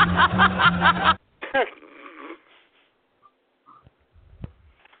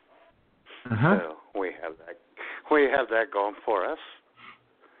 So we have that going for us.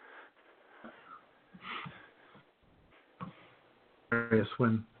 Hilarious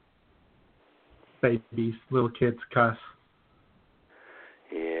when babies, little kids cuss.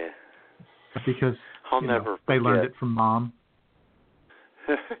 Yeah. Because I'll never they forget. learned it from mom.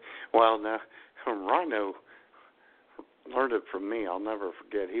 Well, no, Rhino learned it from me. I'll never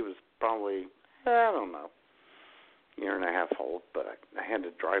forget. He was probably, I don't know, year and a half old, but I had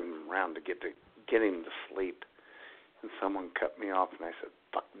to drive him around to get him to sleep. And someone cut me off, and I said,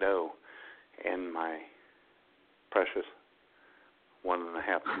 fuck no. And my precious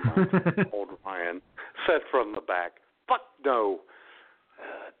 1.5 month old Ryan said from the back, fuck no.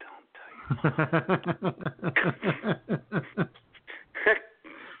 Don't tell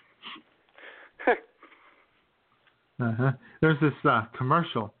you. There's this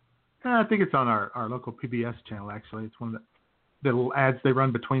commercial. I think it's on our local PBS channel, actually. It's one of the little ads they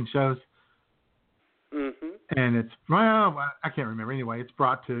run between shows. Mm-hmm. And it's, well, I can't remember. Anyway, it's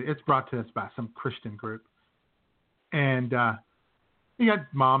brought to us by some Christian group. And you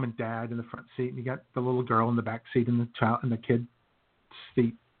got mom and dad in the front seat, and you got the little girl in the back seat, and the child and the kid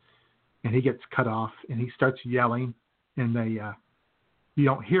seat. And he gets cut off, and he starts yelling, and you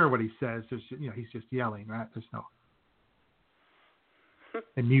don't hear what he says. There's, he's just yelling, right? There's no.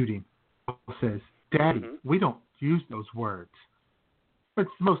 And muting. Says, Daddy, we don't use those words.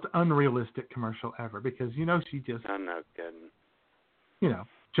 It's the most unrealistic commercial ever because, she just, I'm not kidding.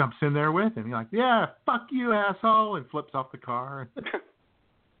 Jumps in there with him. You're like, yeah, fuck you, asshole, and flips off the car.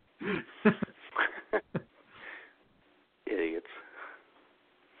 Idiots.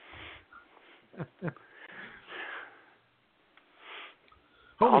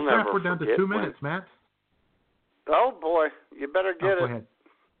 Holy crap, we're down to 2 minutes, Matt. Oh, boy. You better get it. Go ahead.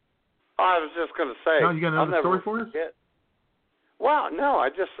 I was just going to say. No, you got another story for us? Well, no,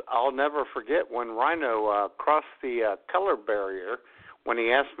 I'll never forget when Rhino crossed the color barrier when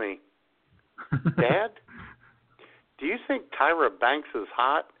he asked me, Dad, do you think Tyra Banks is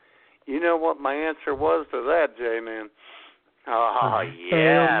hot? You know what my answer was to that, J-Man? Oh,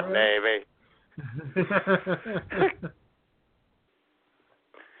 yeah, baby.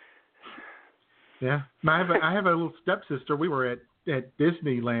 Yeah. I have a little stepsister. We were at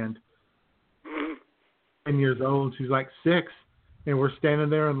Disneyland, 10 years old. She's like 6. And we're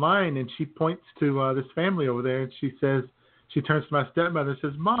standing there in line, and she points to this family over there, and she turns to my stepmother and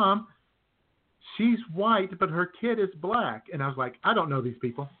says, Mom, she's white, but her kid is black. And I was like, I don't know these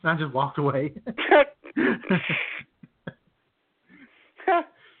people. And I just walked away.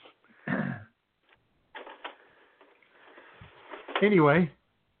 Anyway,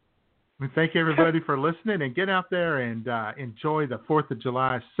 we thank everybody for listening, and get out there and enjoy the 4th of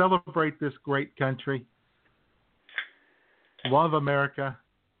July. Celebrate this great country. Love America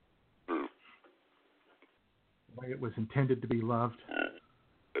the way it was intended to be loved,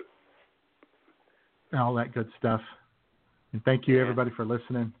 and all that good stuff. And thank you, everybody, for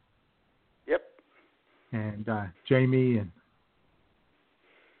listening. Yep. And Jamie and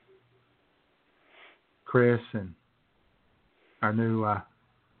Chris and our new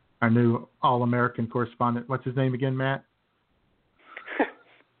All-American correspondent. What's his name again, Matt?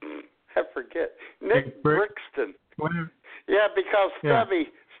 I forget. Nick Brixton. Whatever. Yeah, because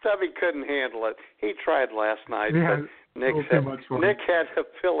Stubby couldn't handle it. He tried last night, but Nick had to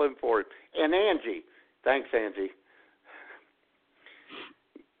fill in for it. And Angie. Thanks, Angie.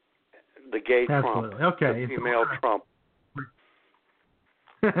 The gay Absolutely. Trump. Okay. The female Trump.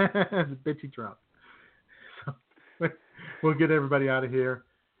 The bitchy Trump. So, we'll get everybody out of here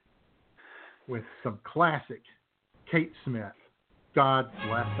with some classic Kate Smith. God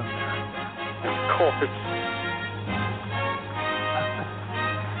bless America. Of course.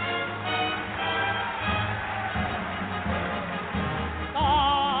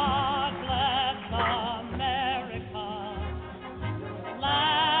 God bless America,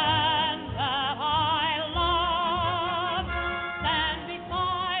 land that I love. Stand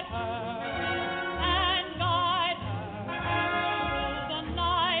beside her and guide her through the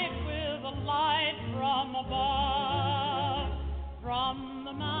night with a light from above. From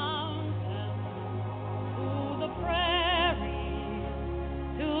the mountains to the prairies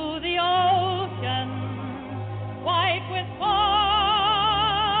to the ocean, white with foam.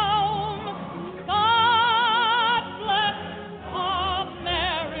 God bless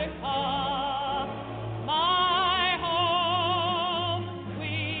America, my home,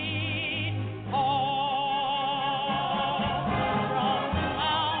 sweet home. From the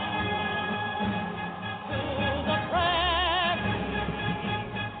mountains to the prairies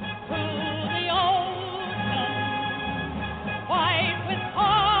to the ocean, white with foam.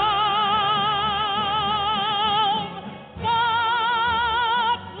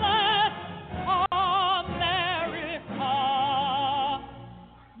 God bless America,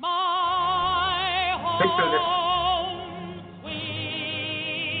 my home,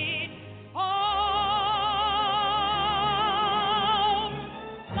 sweet home.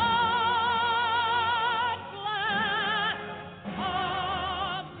 God bless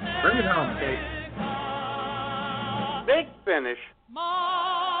Bring it home, Kate. Big finish.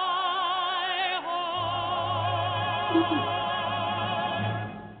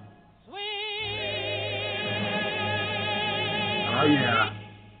 Oh, yeah.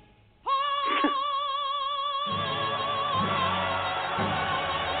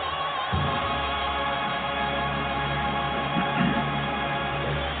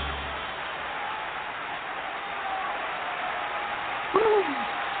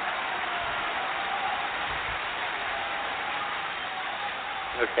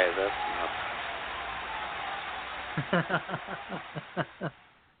 Okay, that's enough.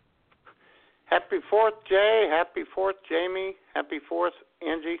 Happy 4th, Jay. Happy 4th, Jamie. Happy 4th,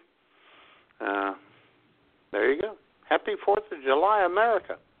 Angie. There you go. Happy 4th of July,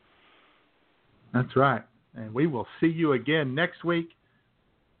 America. That's right. And we will see you again next week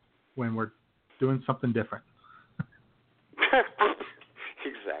when we're doing something different.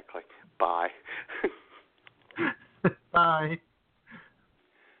 Exactly. Bye. Bye.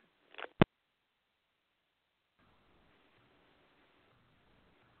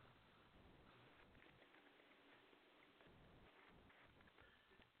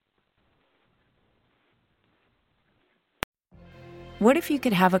 What if you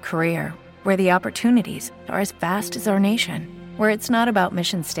could have a career where the opportunities are as vast as our nation, where it's not about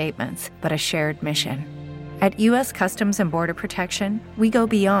mission statements, but a shared mission? At U.S. Customs and Border Protection, we go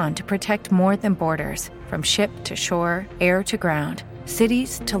beyond to protect more than borders. From ship to shore, air to ground,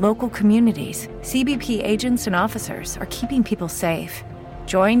 cities to local communities, CBP agents and officers are keeping people safe.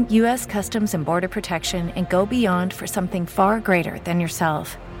 Join U.S. Customs and Border Protection and go beyond for something far greater than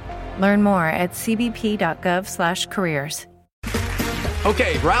yourself. Learn more at cbp.gov/careers.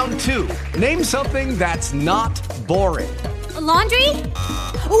 Okay, round two. Name something that's not boring. A laundry?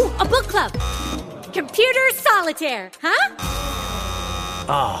 Ooh, a book club. Computer solitaire, huh?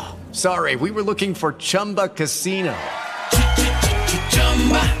 Ah, sorry, we were looking for Chumba Casino.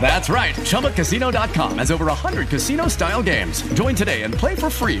 That's right, ChumbaCasino.com has over 100 casino-style games. Join today and play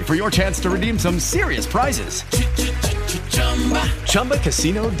for free for your chance to redeem some serious prizes.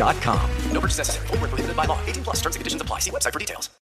 ChumbaCasino.com. No purchase necessary. Void where prohibited by law. 18+ terms and conditions apply. See website for details.